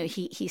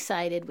 he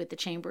sided with the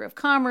Chamber of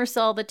Commerce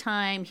all the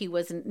time. He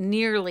wasn't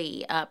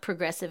nearly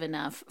progressive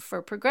enough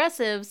for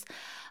progressives.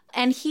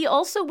 And he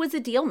also was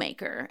a deal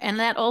maker, and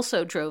that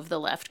also drove the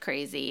left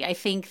crazy. I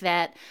think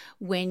that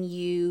when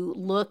you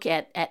look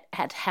at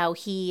how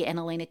he and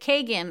Elena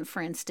Kagan,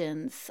 for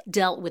instance,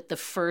 dealt with the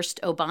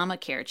first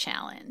Obamacare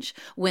challenge,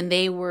 when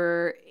they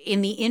were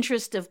in the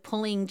interest of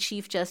pulling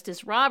Chief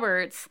Justice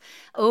Roberts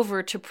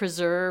over to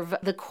preserve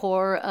the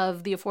core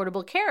of the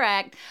Affordable Care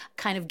Act,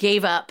 kind of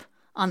gave up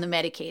on the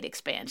Medicaid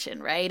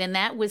expansion, right? And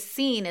that was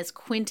seen as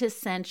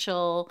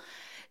quintessential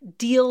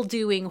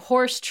deal-doing,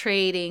 horse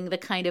trading, the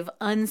kind of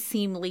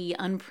unseemly,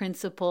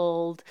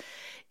 unprincipled,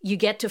 you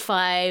get to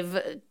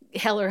 5,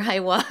 hell or high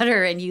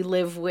water, and you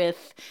live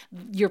with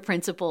your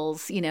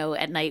principles,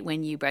 at night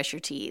when you brush your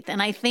teeth.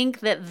 And I think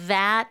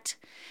that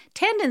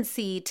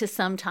tendency to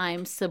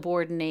sometimes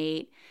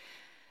subordinate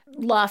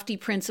lofty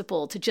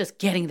principle to just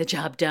getting the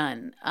job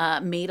done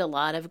made a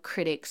lot of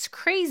critics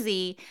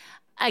crazy.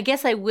 I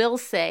guess I will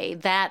say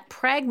that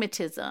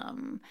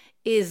pragmatism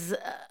is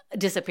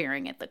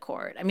disappearing at the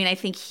court. I mean, I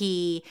think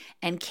he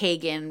and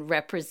Kagan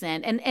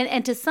represent,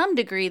 and to some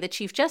degree, the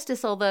Chief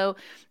Justice, although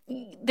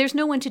there's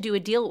no one to do a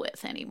deal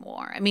with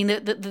anymore. I mean,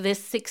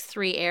 this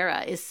 6-3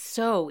 era is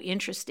so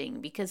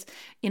interesting because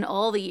in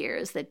all the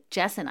years that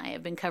Jess and I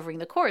have been covering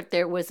the court,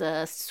 there was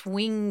a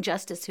swing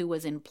justice who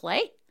was in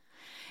play.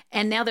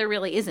 And now there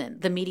really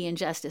isn't. The median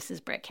justice is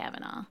Brett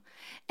Kavanaugh.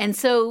 And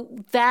so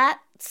that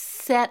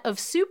set of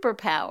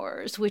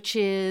superpowers, which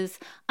is,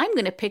 I'm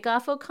going to pick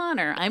off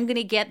O'Connor. I'm going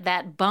to get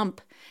that bump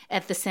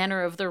at the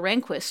center of the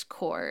Rehnquist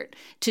court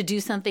to do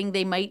something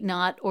they might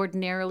not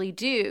ordinarily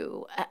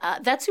do.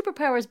 That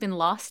superpower has been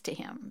lost to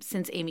him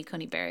since Amy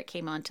Coney Barrett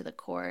came onto the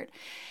court.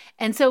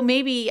 And so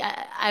maybe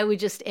I would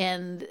just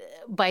end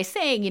by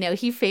saying,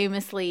 he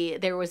famously,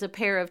 there was a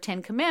pair of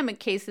 10 Commandment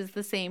cases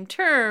the same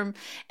term,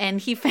 and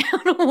he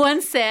found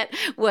one set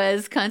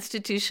was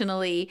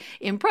constitutionally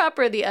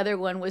improper, the other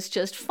one was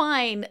just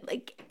fine.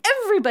 Like,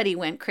 everybody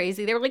went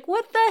crazy. They were like,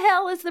 what the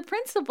hell is the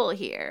principle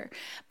here?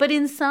 But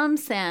in some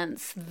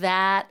sense,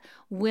 that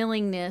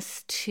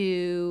willingness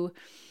to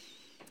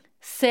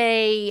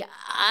say,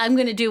 I'm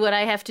going to do what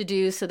I have to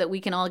do so that we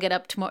can all get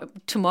up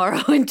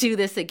tomorrow and do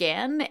this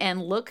again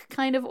and look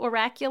kind of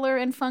oracular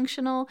and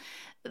functional,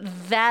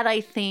 that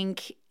I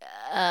think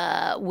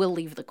will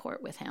leave the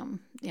court with him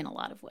in a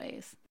lot of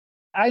ways.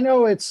 I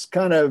know it's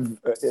kind of,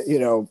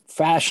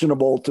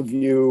 fashionable to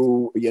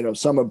view,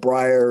 some of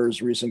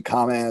Breyer's recent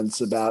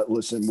comments about,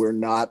 listen, we're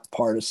not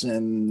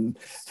partisan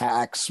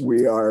hacks.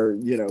 We are,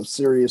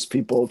 serious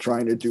people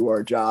trying to do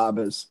our job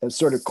as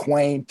sort of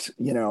quaint,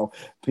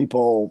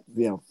 people,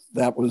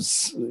 that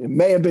it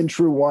may have been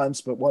true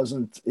once, but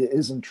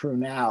isn't true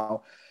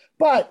now.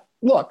 But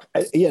look,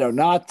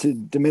 not to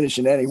diminish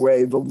in any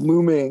way the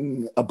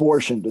looming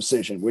abortion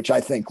decision, which I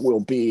think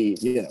will be,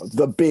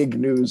 the big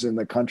news in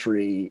the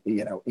country,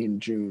 in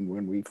June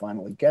when we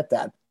finally get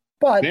that.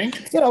 But, I'm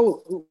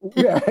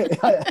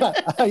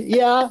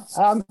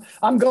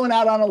going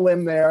out on a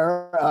limb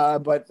there,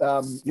 but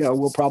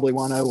we'll probably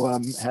want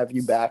to have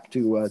you back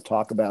to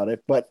talk about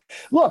it. But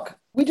look,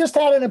 we just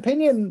had an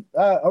opinion,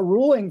 a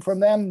ruling from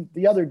them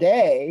the other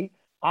day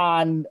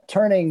on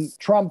turning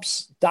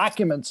Trump's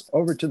documents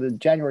over to the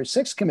January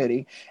 6th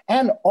committee,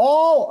 and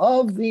all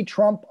of the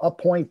Trump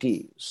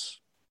appointees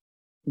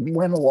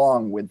went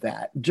along with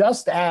that,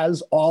 just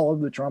as all of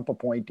the Trump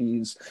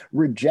appointees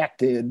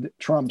rejected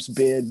Trump's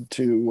bid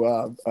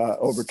to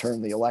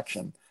overturn the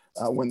election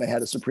when they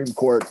had a Supreme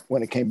Court,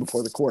 when it came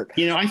before the court.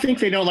 I think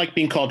they don't like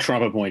being called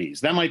Trump appointees.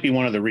 That might be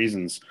one of the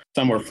reasons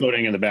some were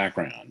floating in the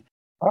background.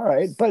 All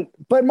right, but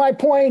my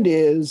point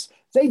is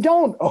they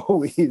don't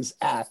always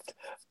act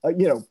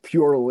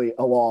purely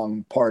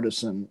along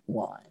partisan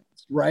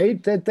lines,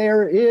 right? That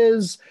there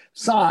is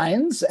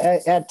signs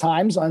at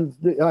times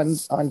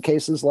on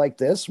cases like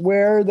this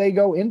where they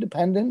go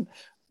independent,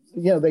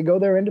 they go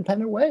their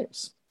independent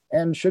ways.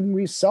 And shouldn't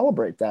we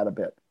celebrate that a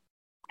bit?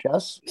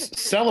 Jess?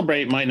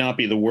 Celebrate might not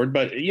be the word,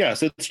 but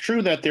yes, it's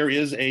true that there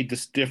is a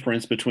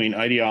difference between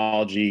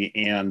ideology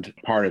and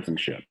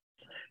partisanship.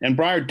 And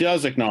Breyer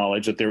does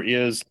acknowledge that there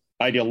is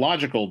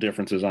ideological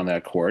differences on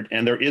that court,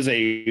 and there is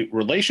a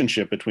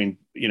relationship between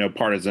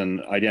partisan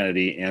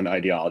identity and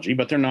ideology,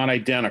 but they're not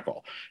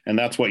identical, and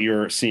that's what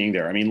you're seeing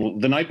there. I mean,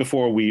 the night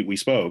before we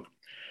spoke,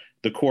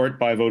 the court,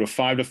 by a vote of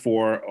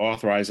 5-4,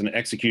 authorized an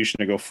execution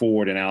to go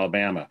forward in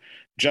Alabama.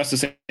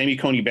 Justice Amy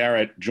Coney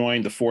Barrett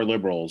joined the three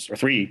liberals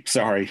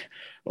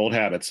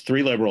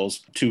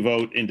to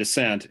vote in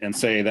dissent and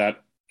say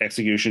that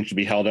execution should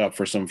be held up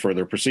for some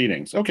further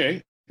proceedings.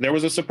 Okay. There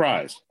was a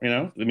surprise,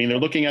 they're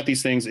looking at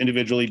these things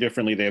individually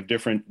differently. They have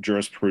different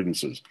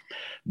jurisprudences.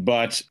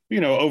 But,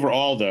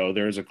 overall, though,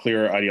 there is a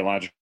clear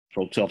ideological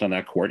tilt on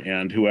that court,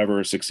 and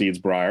whoever succeeds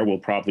Breyer will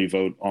probably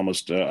vote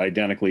almost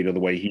identically to the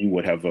way he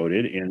would have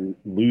voted in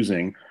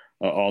losing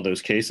all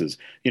those cases.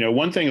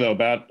 One thing, though,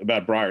 about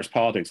Breyer's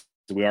politics,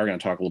 we are going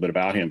to talk a little bit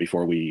about him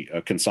before we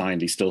consign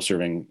the still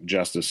serving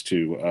justice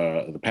to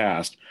the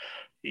past.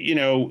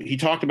 He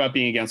talked about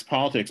being against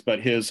politics, but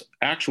his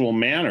actual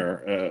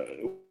manner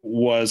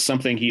was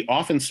something he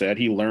often said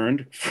he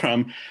learned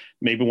from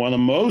maybe one of the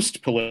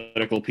most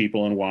political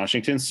people in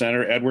Washington,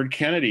 Senator Edward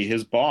Kennedy,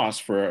 his boss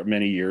for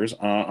many years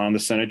on the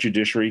Senate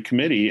Judiciary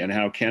Committee, and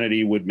how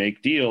Kennedy would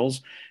make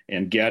deals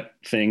and get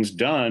things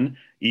done,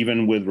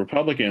 even with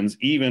Republicans,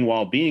 even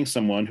while being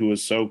someone who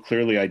was so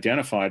clearly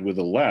identified with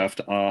the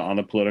left on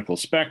the political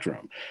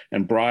spectrum.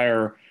 And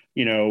Breyer,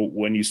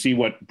 when you see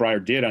what Breyer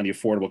did on the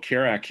Affordable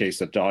Care Act case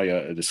that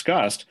Dahlia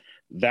discussed,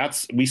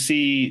 we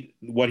see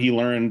what he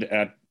learned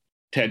at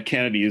Ted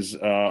Kennedy's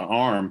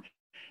arm,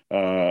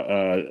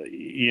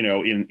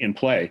 in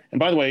play. And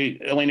by the way,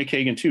 Elena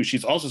Kagan, too,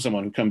 she's also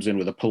someone who comes in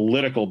with a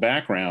political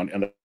background,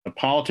 and the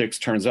politics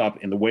turns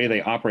up in the way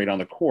they operate on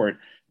the court,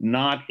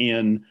 not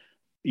in,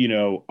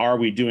 are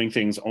we doing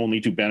things only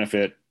to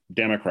benefit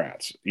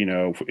Democrats,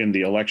 in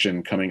the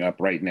election coming up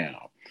right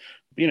now.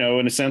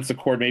 In a sense, the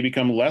court may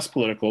become less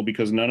political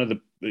because none of the,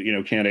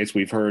 candidates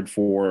we've heard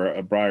for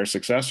a Breyer's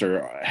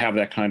successor have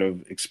that kind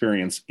of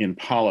experience in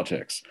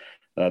politics.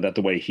 That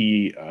the way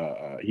he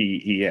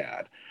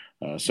had.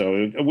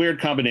 So a weird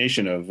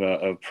combination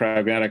of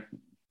pragmatic,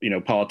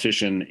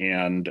 politician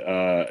and,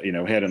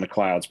 head in the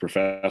clouds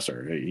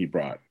professor he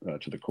brought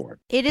to the court.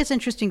 It is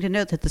interesting to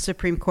note that the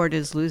Supreme Court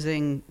is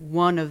losing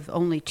one of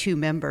only two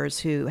members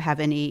who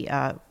have any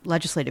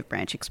legislative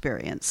branch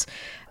experience,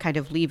 kind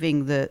of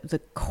leaving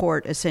the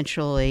court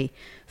essentially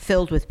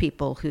filled with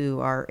people who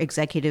are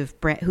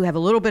who have a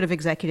little bit of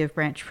executive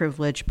branch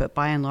privilege, but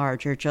by and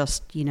large are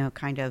just,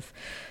 kind of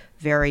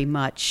very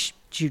much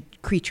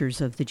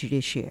creatures of the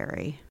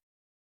judiciary.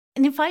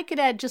 And if I could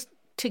add, just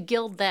to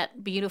gild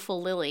that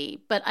beautiful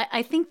lily, but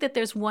I think that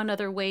there's one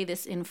other way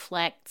this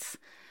inflects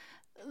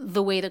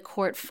the way the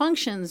court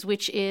functions,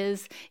 which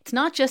is it's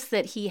not just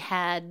that he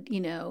had,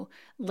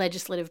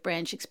 legislative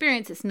branch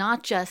experience. It's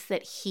not just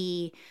that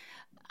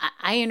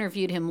I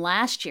interviewed him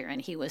last year,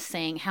 and he was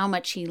saying how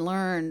much he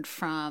learned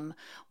from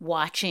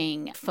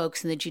watching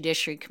folks in the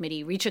Judiciary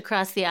Committee reach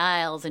across the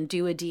aisles and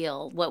do a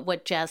deal.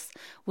 What Jess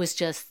was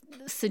just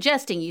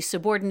suggesting, you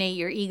subordinate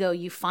your ego,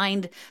 you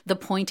find the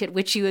point at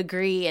which you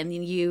agree, and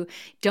you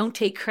don't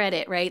take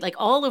credit, right? Like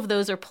all of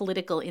those are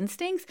political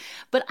instincts.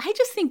 But I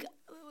just think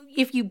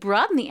if you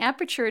broaden the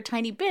aperture a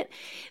tiny bit,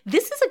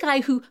 this is a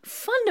guy who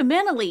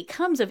fundamentally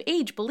comes of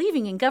age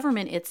believing in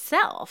government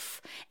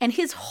itself. And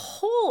his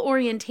whole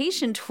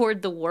orientation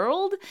toward the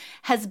world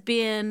has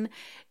been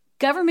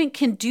government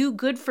can do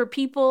good for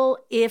people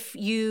if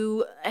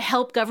you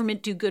help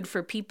government do good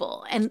for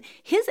people. And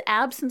his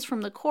absence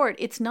from the court,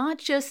 it's not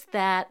just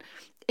that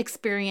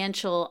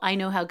experiential, I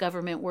know how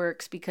government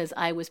works because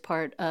I was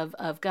part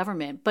of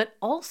government, but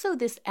also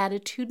this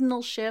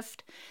attitudinal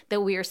shift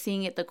that we are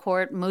seeing at the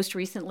court, most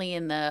recently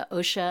in the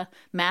OSHA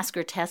mask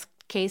or test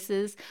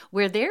cases,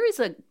 where there is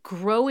a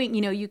growing,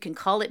 you can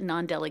call it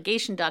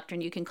non-delegation doctrine,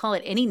 you can call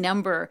it any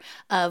number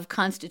of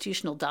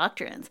constitutional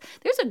doctrines.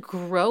 There's a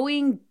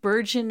growing,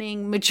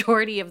 burgeoning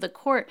majority of the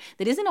court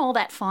that isn't all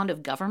that fond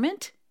of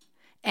government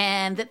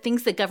and that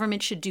thinks that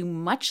government should do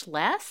much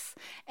less.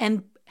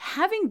 And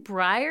having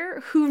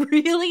Breyer, who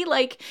really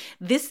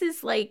this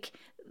is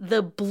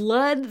the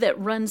blood that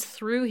runs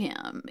through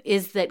him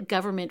is that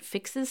government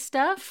fixes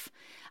stuff,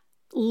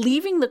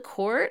 leaving the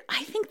court,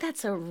 I think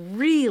that's a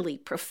really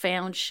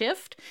profound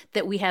shift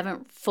that we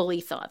haven't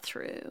fully thought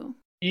through.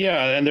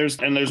 Yeah, and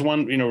there's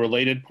one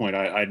related point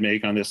I'd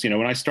make on this.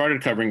 When I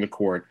started covering the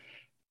court,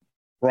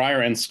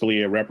 Breyer and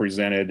Scalia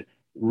represented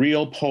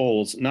real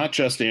polls, not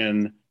just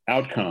in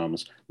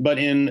outcomes, but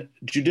in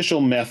judicial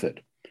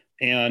method.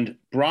 And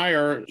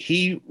Breyer,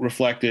 he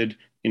reflected,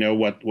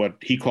 what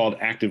he called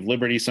active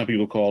liberty. Some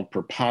people called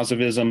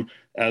purposivism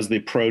as the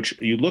approach.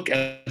 You look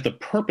at the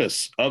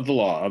purpose of the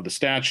law, of the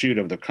statute,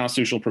 of the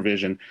constitutional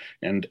provision,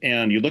 and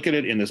you look at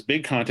it in this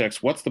big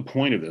context. What's the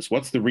point of this?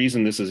 What's the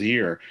reason this is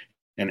here?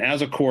 And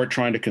as a court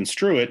trying to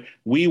construe it,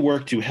 we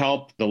work to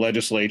help the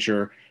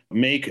legislature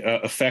make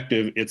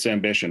effective its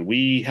ambition.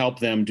 We help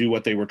them do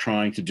what they were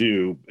trying to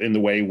do in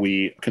the way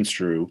we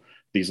construe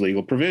these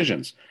legal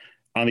provisions.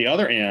 On the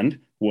other end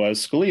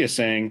was Scalia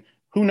saying,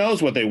 who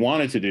knows what they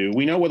wanted to do?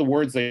 We know what the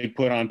words they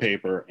put on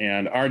paper,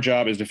 and our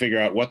job is to figure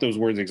out what those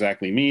words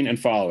exactly mean and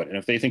follow it. And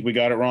if they think we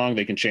got it wrong,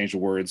 they can change the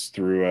words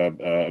through a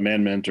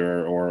amendment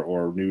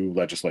or new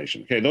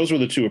legislation. Okay, those were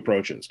the two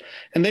approaches.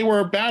 And they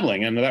were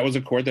battling, and that was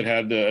a court that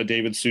had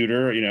David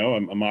Souter,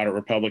 a moderate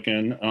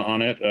Republican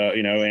on it,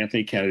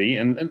 Anthony Kennedy,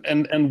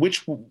 and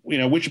which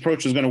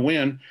approach was going to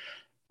win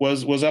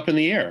was up in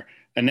the air.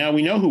 And now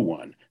we know who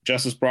won.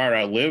 Justice Breyer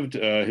outlived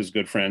his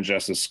good friend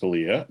Justice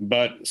Scalia,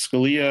 but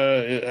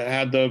Scalia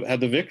had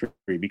the victory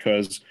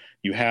because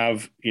you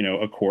have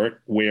a court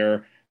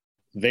where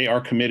they are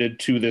committed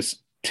to this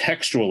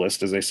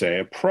textualist, as they say,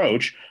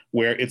 approach,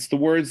 where it's the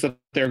words that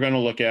they're going to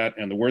look at,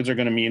 and the words are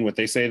going to mean what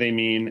they say they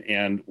mean,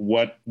 and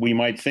what we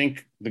might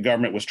think the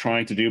government was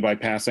trying to do by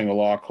passing a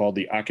law called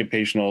the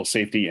Occupational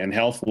Safety and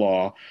Health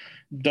Law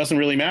doesn't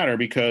really matter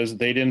because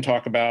they didn't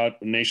talk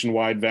about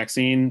nationwide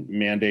vaccine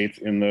mandates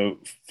in the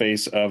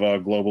face of a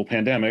global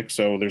pandemic,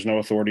 so there's no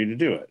authority to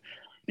do it.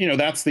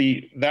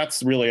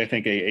 That's really, I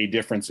think, a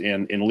difference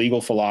in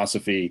legal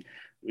philosophy.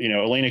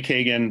 Elena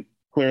Kagan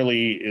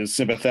clearly is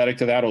sympathetic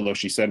to that, although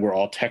she said we're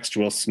all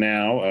textualists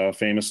now,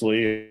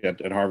 famously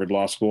at Harvard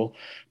Law School.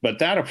 But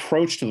that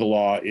approach to the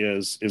law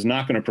is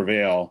not going to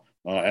prevail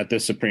at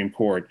this Supreme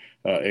Court,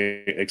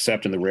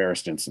 except in the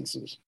rarest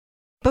instances.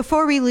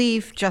 Before we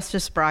leave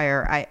Justice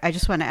Breyer, I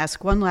just want to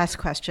ask one last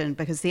question,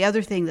 because the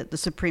other thing that the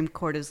Supreme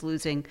Court is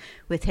losing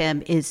with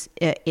him is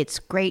its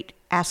great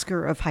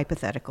asker of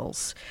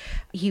hypotheticals.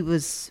 He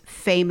was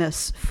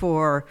famous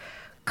for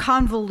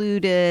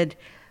convoluted,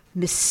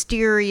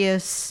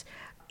 mysterious,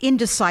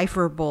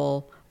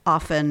 indecipherable,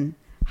 often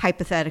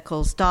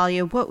hypotheticals.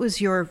 Dahlia, what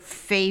was your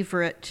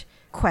favorite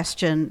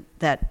question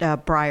that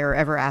Breyer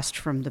ever asked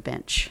from the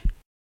bench?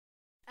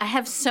 I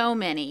have so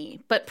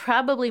many, but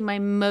probably my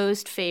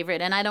most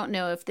favorite, and I don't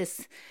know if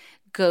this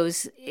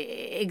goes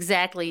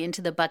exactly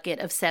into the bucket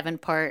of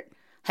 7-part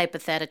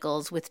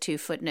hypotheticals with 2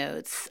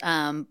 footnotes,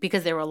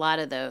 because there were a lot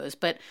of those.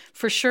 But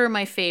for sure,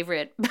 my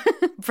favorite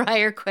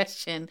Breyer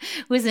question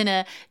was in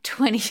a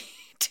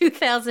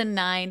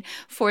 2009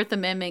 Fourth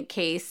Amendment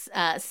case,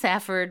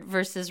 Safford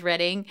versus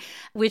Redding,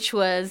 which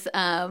was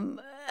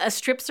a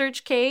strip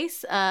search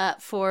case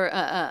for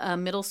a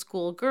middle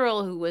school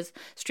girl who was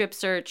strip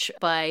searched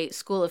by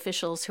school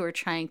officials who were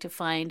trying to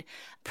find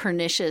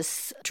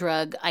pernicious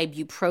drug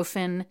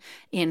ibuprofen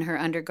in her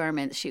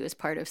undergarments. She was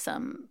part of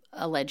some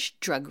alleged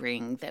drug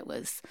ring that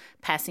was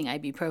passing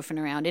ibuprofen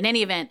around. In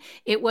any event,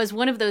 it was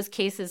one of those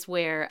cases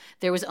where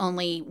there was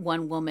only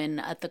one woman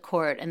at the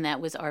court, and that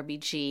was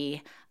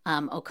RBG.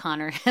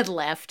 O'Connor had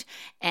left,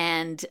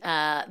 and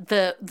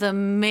the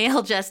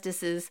male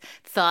justices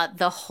thought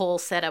the whole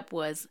setup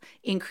was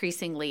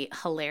increasingly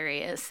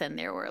hilarious, and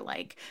there were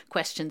like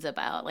questions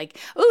about like,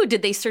 oh,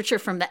 did they search her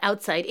from the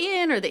outside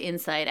in or the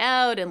inside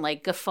out, and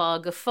like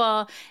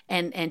guffaw,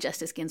 and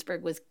Justice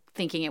Ginsburg was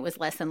thinking it was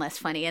less and less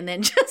funny. And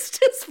then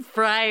Justice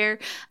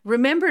Breyer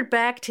remembered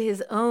back to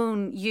his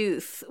own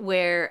youth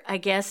where I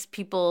guess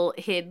people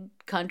hid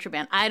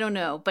contraband. I don't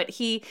know. But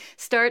he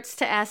starts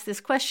to ask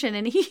this question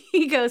and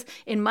he goes,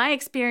 in my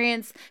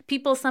experience,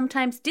 people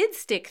sometimes did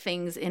stick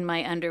things in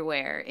my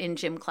underwear in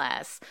gym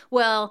class.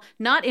 Well,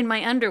 not in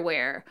my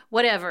underwear.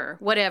 Whatever.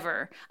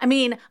 I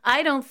mean,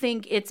 I don't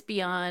think it's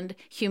beyond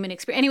human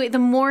experience. Anyway, the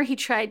more he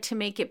tried to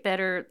make it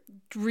better,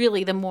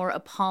 really, the more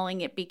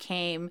appalling it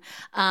became.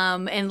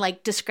 And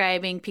like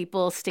describing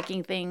people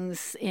sticking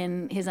things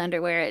in his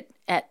underwear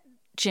at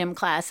gym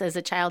class as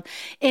a child.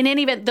 In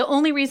any event, the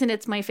only reason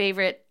it's my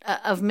favorite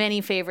of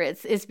many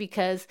favorites is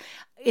because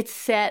it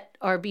set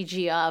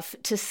RBG off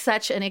to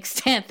such an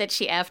extent that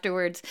she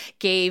afterwards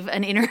gave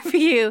an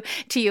interview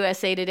to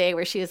USA Today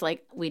where she was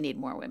like, we need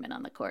more women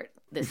on the court.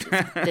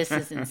 This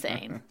is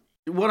insane.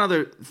 One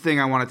other thing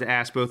I wanted to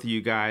ask both of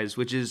you guys,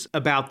 which is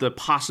about the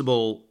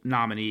possible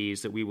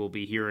nominees that we will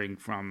be hearing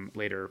from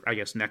later, I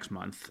guess, next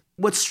month.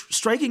 What's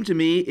striking to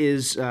me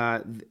is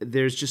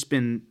there's just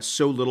been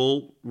so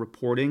little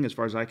reporting, as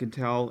far as I can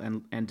tell,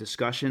 and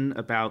discussion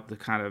about the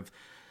kind of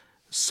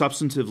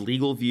substantive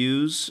legal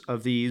views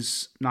of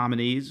these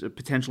nominees, or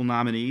potential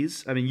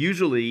nominees. I mean,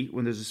 usually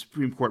when there's a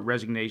Supreme Court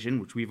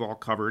resignation, which we've all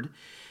covered,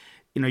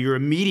 you're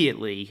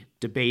immediately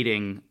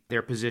debating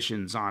their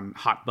positions on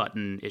hot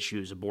button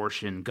issues,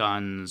 abortion,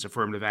 guns,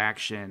 affirmative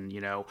action,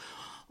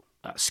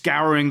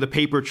 scouring the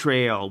paper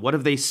trail. What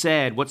have they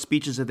said? What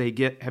speeches have they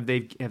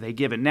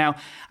given? Now,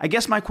 I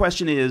guess my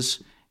question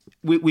is,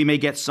 we may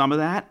get some of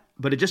that,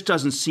 but it just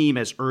doesn't seem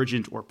as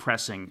urgent or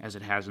pressing as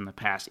it has in the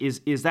past.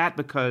 Is that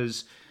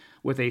because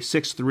with a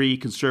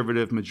 6-3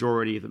 conservative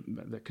majority,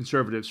 the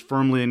conservatives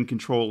firmly in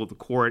control of the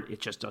court, it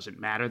just doesn't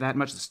matter that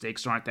much? The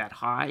stakes aren't that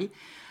high?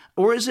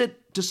 Or is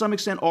it, to some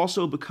extent,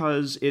 also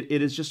because it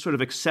is just sort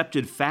of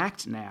accepted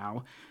fact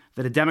now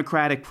that a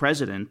Democratic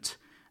president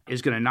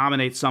is going to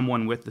nominate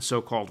someone with the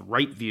so-called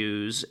right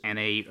views, and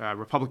a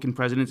Republican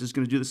president is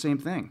going to do the same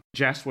thing?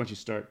 Jess, why don't you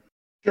start?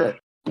 Sure.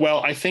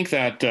 Well, I think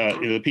that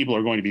the people who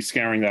are going to be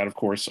scouring that, of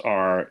course,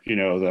 are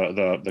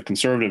the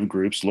conservative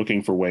groups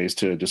looking for ways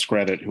to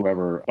discredit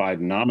whoever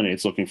Biden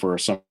nominates, looking for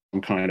some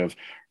kind of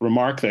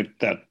remark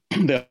that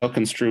they'll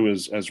construe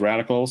as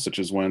radical, such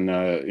as when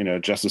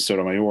Justice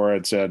Sotomayor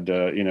had said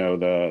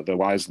the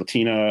wise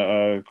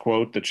Latina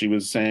quote that she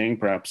was saying,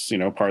 perhaps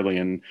partly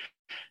in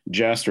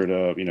jest or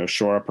to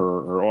shore up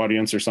her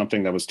audience or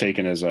something, that was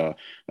taken as a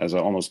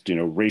almost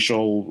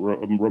racial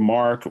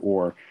remark,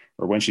 or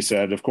when she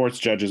said, of course,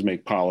 judges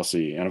make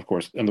policy. And of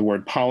course, and the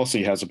word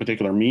policy has a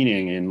particular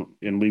meaning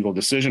in legal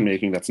decision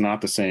making that's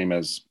not the same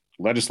as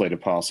legislative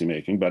policy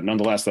making, but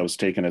nonetheless, that was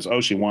taken as,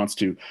 she wants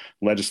to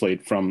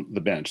legislate from the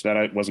bench.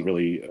 That wasn't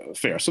really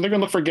fair. So they're going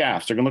to look for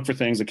gaffes. They're going to look for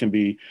things that can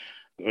be,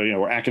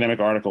 or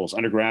academic articles,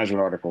 undergraduate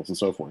articles, and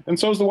so forth. And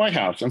so is the White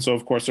House. And so,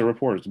 of course, the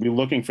reporters will be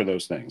looking for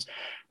those things.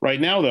 Right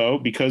now, though,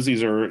 because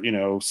these are,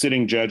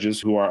 sitting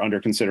judges who are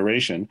under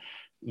consideration,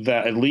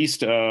 that at least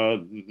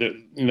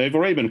they've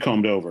already been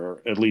combed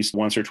over at least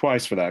once or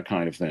twice for that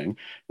kind of thing.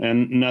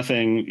 And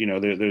nothing,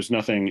 there's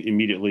nothing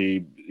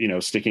immediately,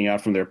 sticking out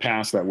from their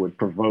past that would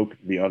provoke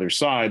the other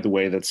side the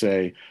way that,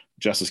 say,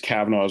 Justice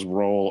Kavanaugh's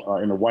role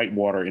in the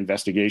Whitewater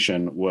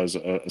investigation was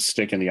a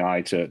stick in the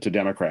eye to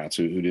Democrats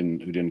who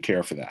didn't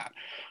care for that.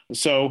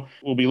 So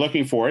we'll be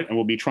looking for it, and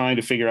we'll be trying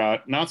to figure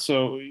out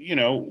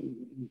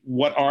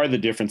what are the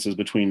differences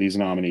between these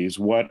nominees?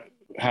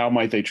 How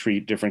might they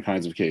treat different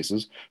kinds of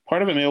cases?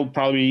 Part of it may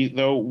probably be,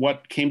 though,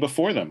 what came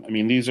before them. I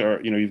mean, these are,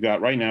 you've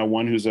got right now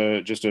one who's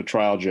just a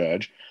trial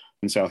judge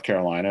in South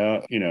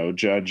Carolina.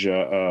 Judge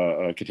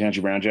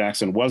Ketanji Brown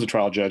Jackson was a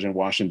trial judge in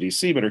Washington,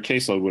 D.C., but her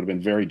caseload would have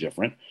been very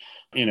different.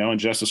 And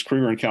Justice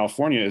Kruger in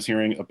California is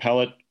hearing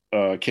appellate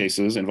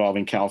cases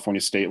involving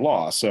California state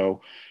law. So,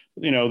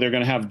 they're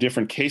going to have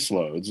different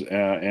caseloads,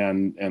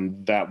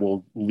 and that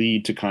will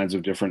lead to kinds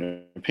of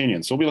different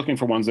opinions. So we'll be looking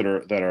for ones that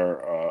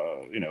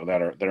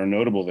are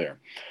notable there.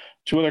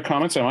 Two other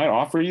comments I might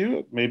offer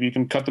you. Maybe you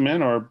can cut them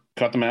in or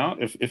cut them out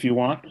if you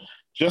want.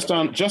 Just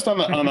on the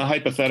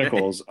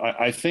hypotheticals,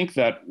 I think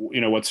that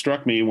what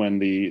struck me when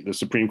the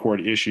Supreme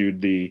Court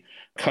issued the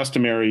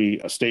customary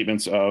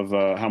statements of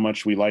how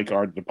much we like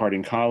our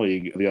departing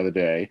colleague the other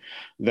day,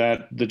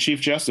 that the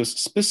Chief Justice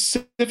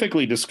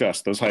specifically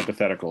discussed those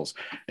hypotheticals,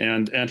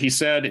 and he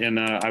said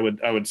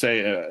I would say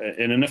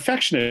in an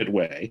affectionate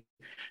way,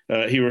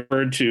 he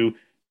referred to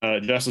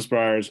Justice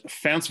Breyer's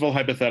fanciful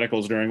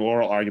hypotheticals during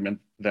oral argument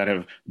that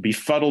have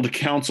befuddled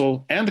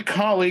counsel and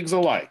colleagues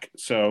alike.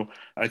 So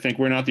I think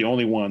we're not the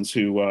only ones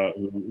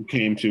who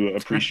came to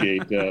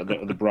appreciate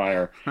the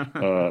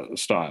Breyer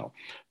style.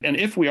 And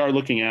if we are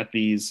looking at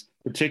these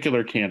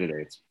particular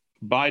candidates,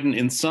 Biden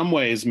in some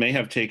ways may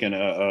have taken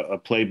a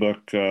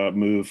playbook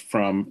move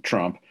from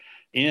Trump,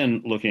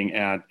 in looking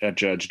at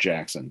Judge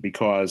Jackson,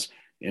 because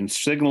in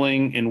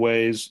signaling in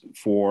ways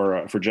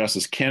for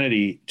Justice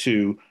Kennedy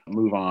to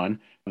move on,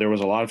 there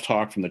was a lot of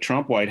talk from the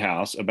Trump White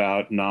House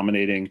about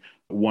nominating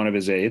one of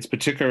his aides,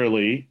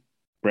 particularly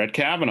Brett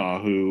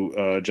Kavanaugh,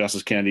 who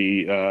Justice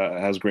Kennedy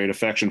has great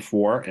affection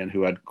for and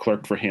who had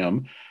clerked for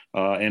him,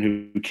 and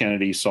who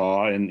Kennedy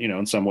saw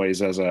in some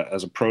ways as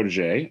a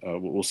protege.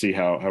 We'll see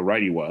how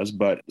right he was.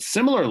 But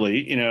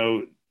similarly,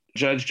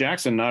 Judge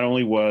Jackson not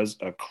only was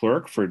a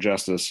clerk for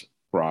Justice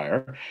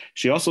Breyer,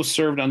 she also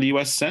served on the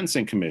U.S.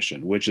 Sentencing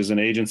Commission, which is an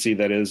agency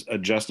that is a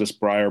Justice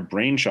Breyer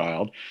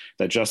brainchild,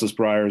 that Justice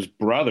Breyer's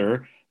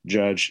brother,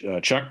 Judge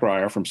Chuck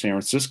Breyer from San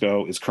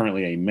Francisco, is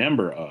currently a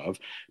member of.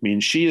 I mean,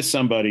 she is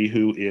somebody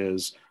who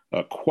is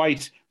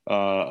quite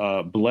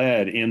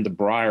bled in the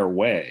Breyer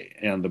way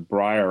and the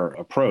Breyer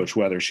approach,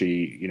 whether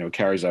she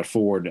carries that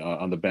forward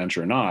on the bench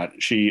or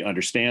not. She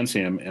understands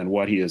him and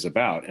what he is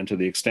about. And to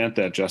the extent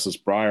that Justice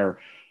Breyer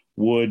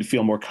would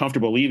feel more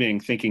comfortable leaving,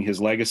 thinking his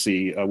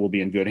legacy will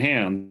be in good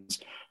hands,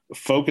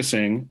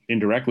 focusing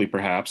indirectly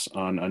perhaps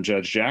on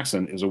Judge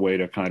Jackson is a way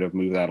to kind of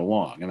move that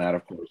along. And that,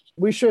 of course.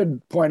 We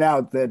should point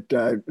out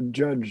that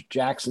Judge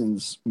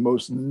Jackson's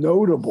most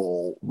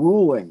notable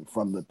ruling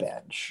from the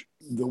bench,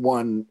 the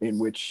one in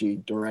which she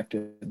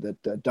directed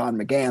that Don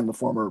McGahn, the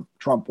former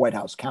Trump White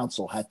House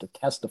counsel, had to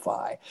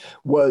testify,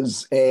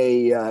 was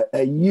a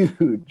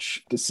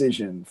huge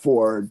decision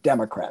for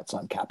Democrats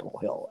on Capitol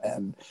Hill.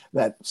 And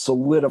that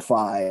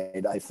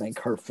solidified, I think,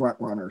 her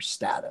frontrunner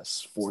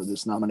status for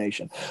this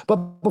nomination.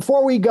 But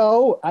before we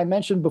go, I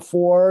mentioned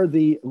before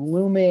the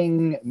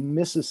looming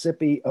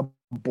Mississippi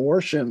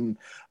abortion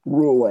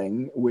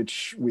ruling,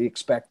 which we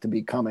expect to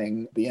be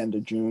coming the end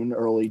of June,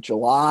 early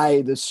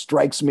July. This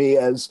strikes me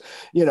as,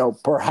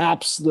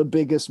 perhaps the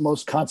biggest,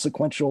 most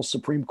consequential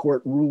Supreme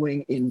Court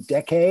ruling in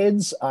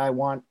decades. I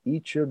want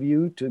each of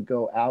you to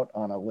go out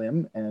on a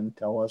limb and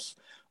tell us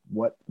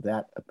what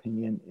that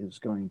opinion is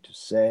going to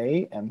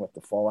say and what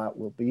the fallout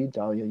will be.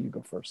 Dahlia, you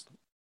go first.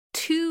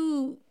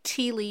 2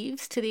 tea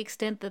leaves, to the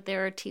extent that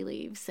there are tea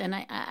leaves. And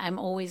I'm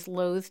always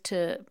loath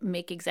to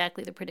make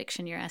exactly the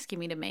prediction you're asking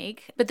me to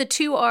make. But the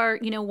 2 are,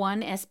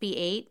 one, SB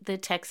 8, the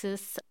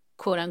Texas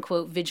quote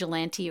unquote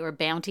vigilante or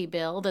bounty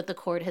bill that the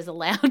court has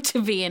allowed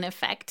to be in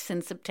effect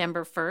since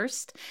September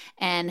 1st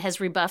and has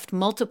rebuffed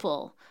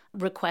multiple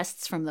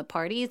requests from the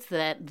parties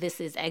that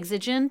this is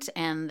exigent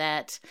and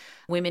that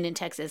women in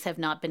Texas have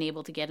not been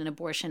able to get an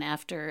abortion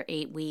after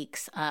 8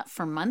 weeks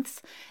for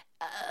months.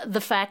 The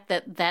fact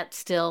that that's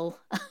still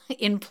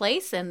in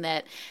place and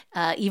that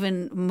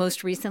even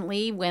most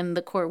recently when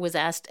the court was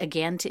asked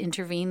again to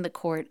intervene, the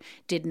court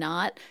did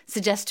not,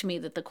 suggests to me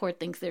that the court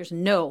thinks there's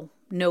no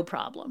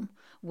problem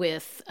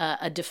with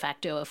a de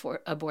facto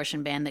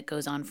abortion ban that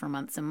goes on for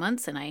months and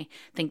months. And I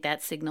think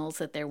that signals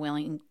that they're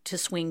willing to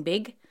swing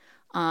big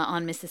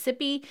on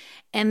Mississippi.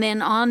 And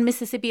then on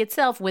Mississippi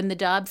itself, when the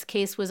Dobbs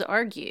case was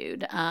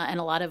argued, and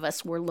a lot of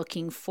us were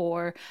looking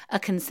for a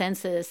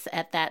consensus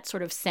at that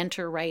sort of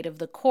center right of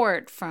the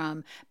court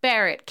from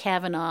Barrett,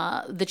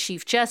 Kavanaugh, the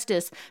Chief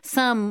Justice,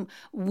 some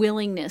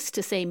willingness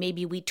to say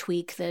maybe we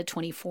tweak the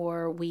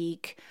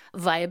 24-week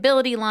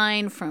viability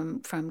line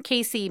from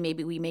Casey,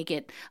 maybe we make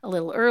it a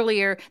little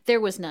earlier. There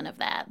was none of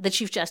that. The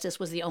Chief Justice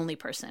was the only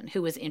person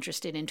who was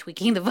interested in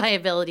tweaking the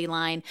viability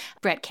line.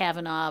 Brett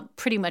Kavanaugh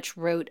pretty much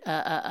wrote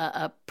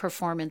a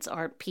performance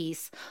art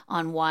piece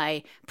on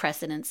why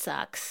precedent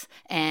sucks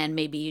and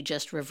maybe you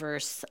just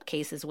reverse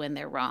cases when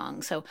they're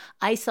wrong. So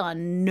I saw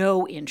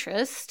no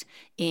interest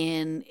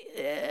in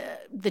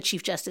the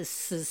Chief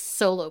Justice's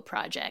solo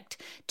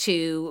project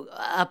to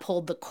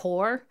uphold the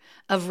core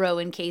of Roe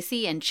and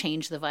Casey and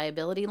change the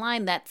viability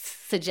line. That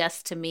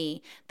suggests to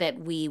me that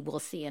we will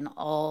see an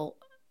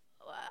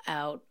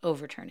all-out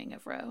overturning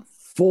of Roe.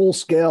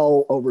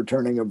 Full-scale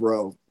overturning of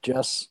Roe.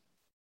 Jess?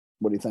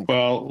 What do you think?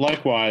 Well,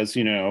 likewise,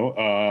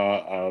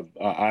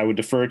 I would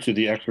defer to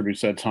the expert who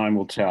said time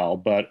will tell,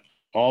 but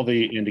all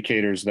the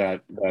indicators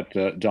that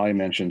Dahlia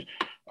mentioned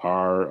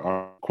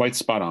are quite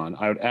spot on.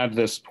 I would add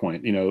this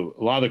point, a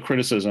lot of the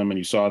criticism, and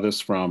you saw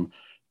this from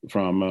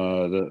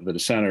the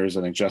dissenters,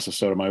 I think Justice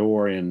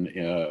Sotomayor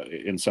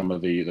in some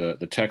of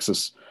the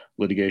Texas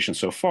litigation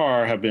so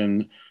far have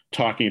been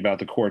talking about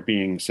the court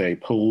being, say,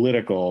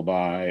 political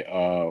by,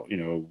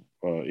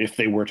 if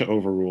they were to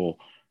overrule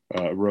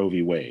Roe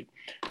v. Wade,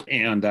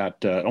 and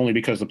that only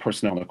because the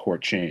personnel in the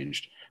court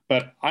changed.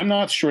 But I'm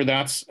not sure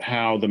that's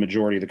how the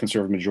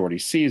conservative majority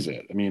sees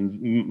it. I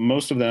mean,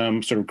 most of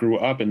them sort of grew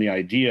up in the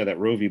idea that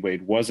Roe v.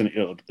 Wade was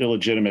an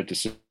illegitimate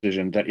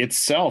decision that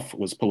itself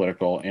was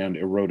political and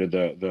eroded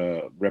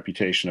the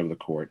reputation of the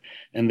court.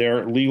 And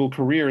their legal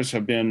careers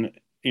have been,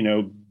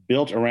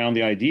 built around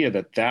the idea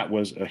that that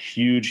was a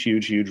huge,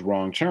 huge, huge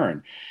wrong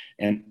turn.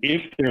 And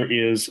if there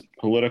is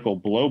political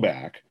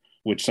blowback,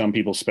 which some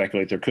people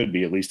speculate there could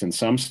be, at least in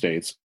some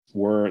states,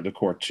 were the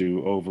court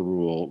to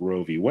overrule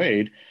Roe v.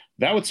 Wade,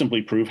 that would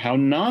simply prove how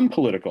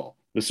non-political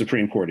the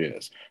Supreme Court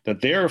is,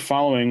 that they're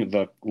following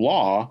the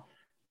law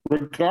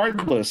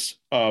regardless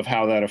of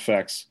how that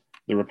affects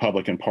the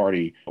Republican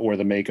Party or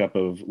the makeup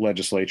of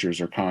legislatures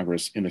or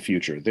Congress in the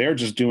future. They're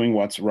just doing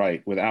what's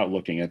right without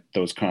looking at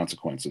those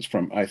consequences.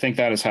 I think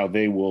that is how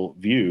they will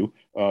view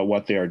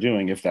what they are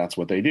doing if that's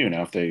what they do.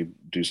 Now, if they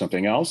do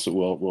something else,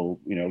 we'll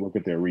look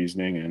at their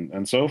reasoning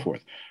and so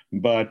forth.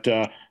 But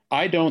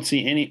I don't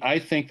see any. I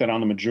think that on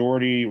the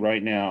majority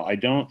right now, I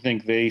don't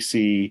think they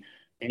see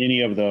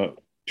any of the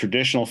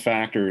traditional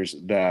factors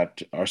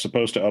that are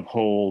supposed to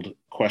uphold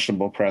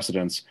questionable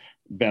precedents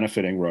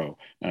benefiting Roe.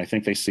 And I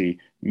think they see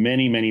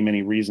many, many,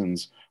 many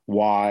reasons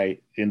why,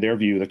 in their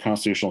view, the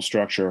constitutional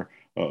structure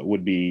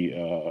would be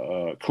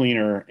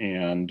cleaner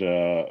and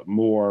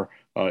more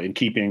in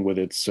keeping with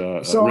its so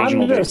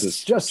original I'm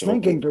basis. Just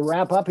thinking to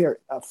wrap up here,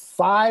 a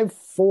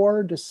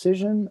 5-4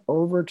 decision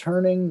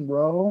overturning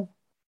Roe.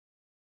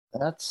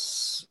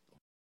 That's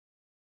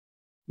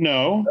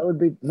no. That would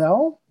be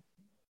no.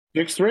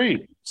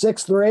 6-3.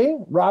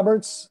 6-3.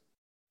 Roberts.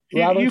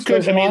 You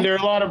could. I mean,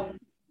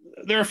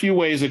 there are a few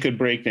ways it could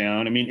break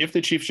down. I mean, if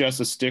the Chief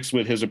Justice sticks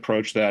with his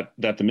approach that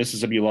the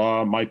Mississippi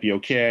law might be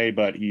okay,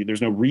 but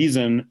there's no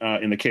reason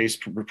in the case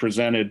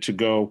presented to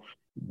go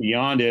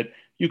beyond it,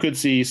 you could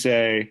see,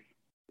 say,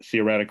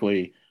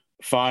 theoretically,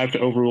 5 to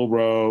overrule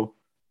Roe,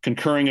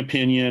 concurring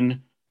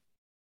opinion,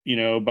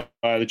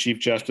 by the Chief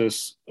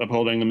Justice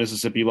upholding the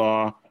Mississippi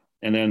law,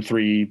 and then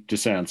 3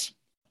 dissents.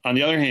 On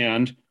the other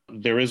hand,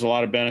 there is a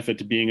lot of benefit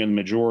to being in the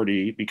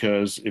majority,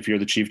 because if you're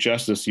the Chief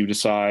Justice, you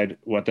decide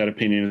what that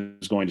opinion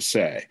is going to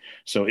say.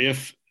 So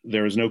if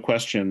there is no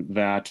question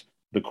that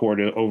the court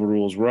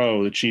overrules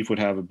Roe, the chief would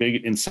have a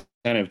big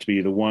incentive to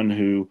be the one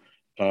who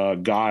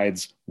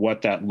guides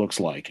what that looks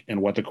like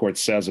and what the court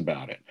says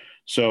about it.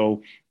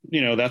 So,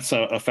 that's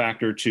a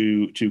factor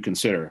to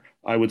consider.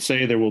 I would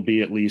say there will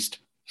be at least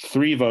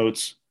 3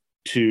 votes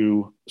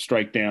to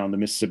strike down the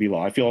Mississippi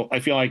law. I feel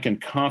I can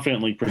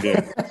confidently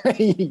predict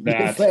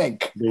that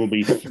there will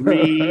be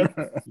 3.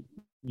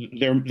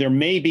 There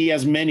may be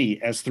as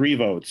many as 3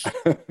 votes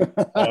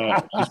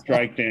to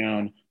strike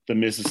down the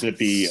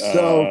Mississippi.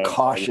 So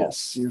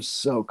cautious. You're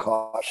so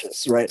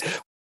cautious, right?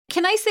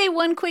 Can I say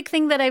one quick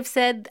thing that I've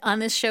said on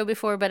this show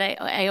before, but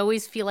I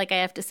always feel like I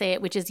have to say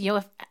it, which is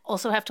you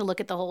also have to look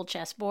at the whole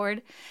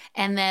chessboard,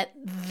 and that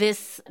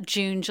this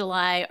June,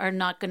 July are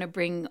not going to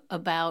bring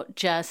about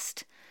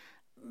just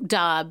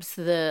Dobbs,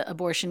 the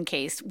abortion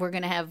case. We're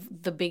going to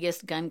have the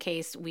biggest gun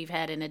case we've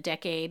had in a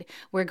decade.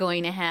 We're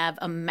going to have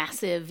a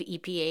massive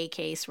EPA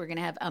case. We're going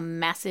to have a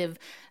massive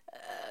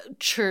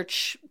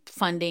church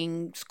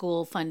funding,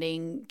 school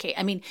funding case.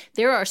 I mean,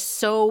 there are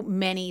so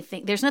many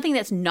things. There's nothing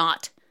that's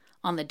not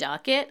on the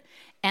docket.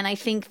 And I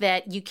think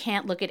that you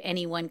can't look at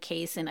any one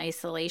case in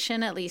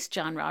isolation. At least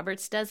John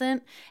Roberts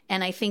doesn't.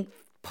 And I think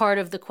part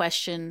of the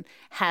question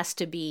has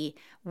to be,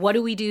 what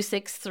do we do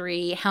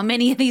 6-3? How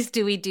many of these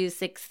do we do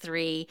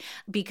 6-3?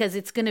 Because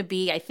it's going to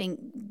be, I think,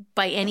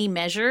 by any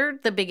measure,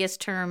 the biggest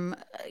term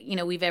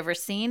we've ever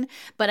seen.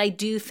 But I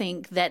do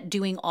think that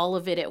doing all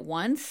of it at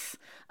once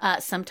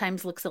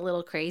sometimes looks a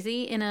little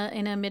crazy in a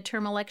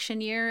midterm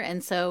election year.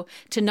 And so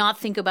to not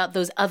think about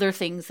those other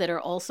things that are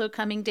also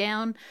coming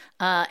down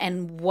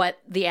and what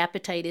the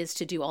appetite is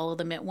to do all of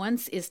them at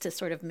once is to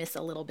sort of miss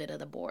a little bit of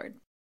the board.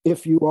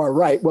 If you are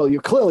right, well,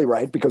 you're clearly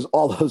right, because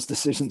all those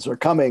decisions are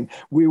coming.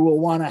 We will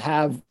want to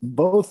have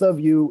both of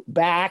you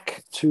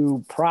back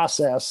to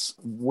process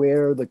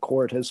where the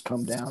court has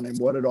come down and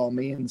what it all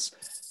means.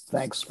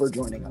 Thanks for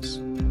joining us.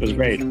 It was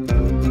great.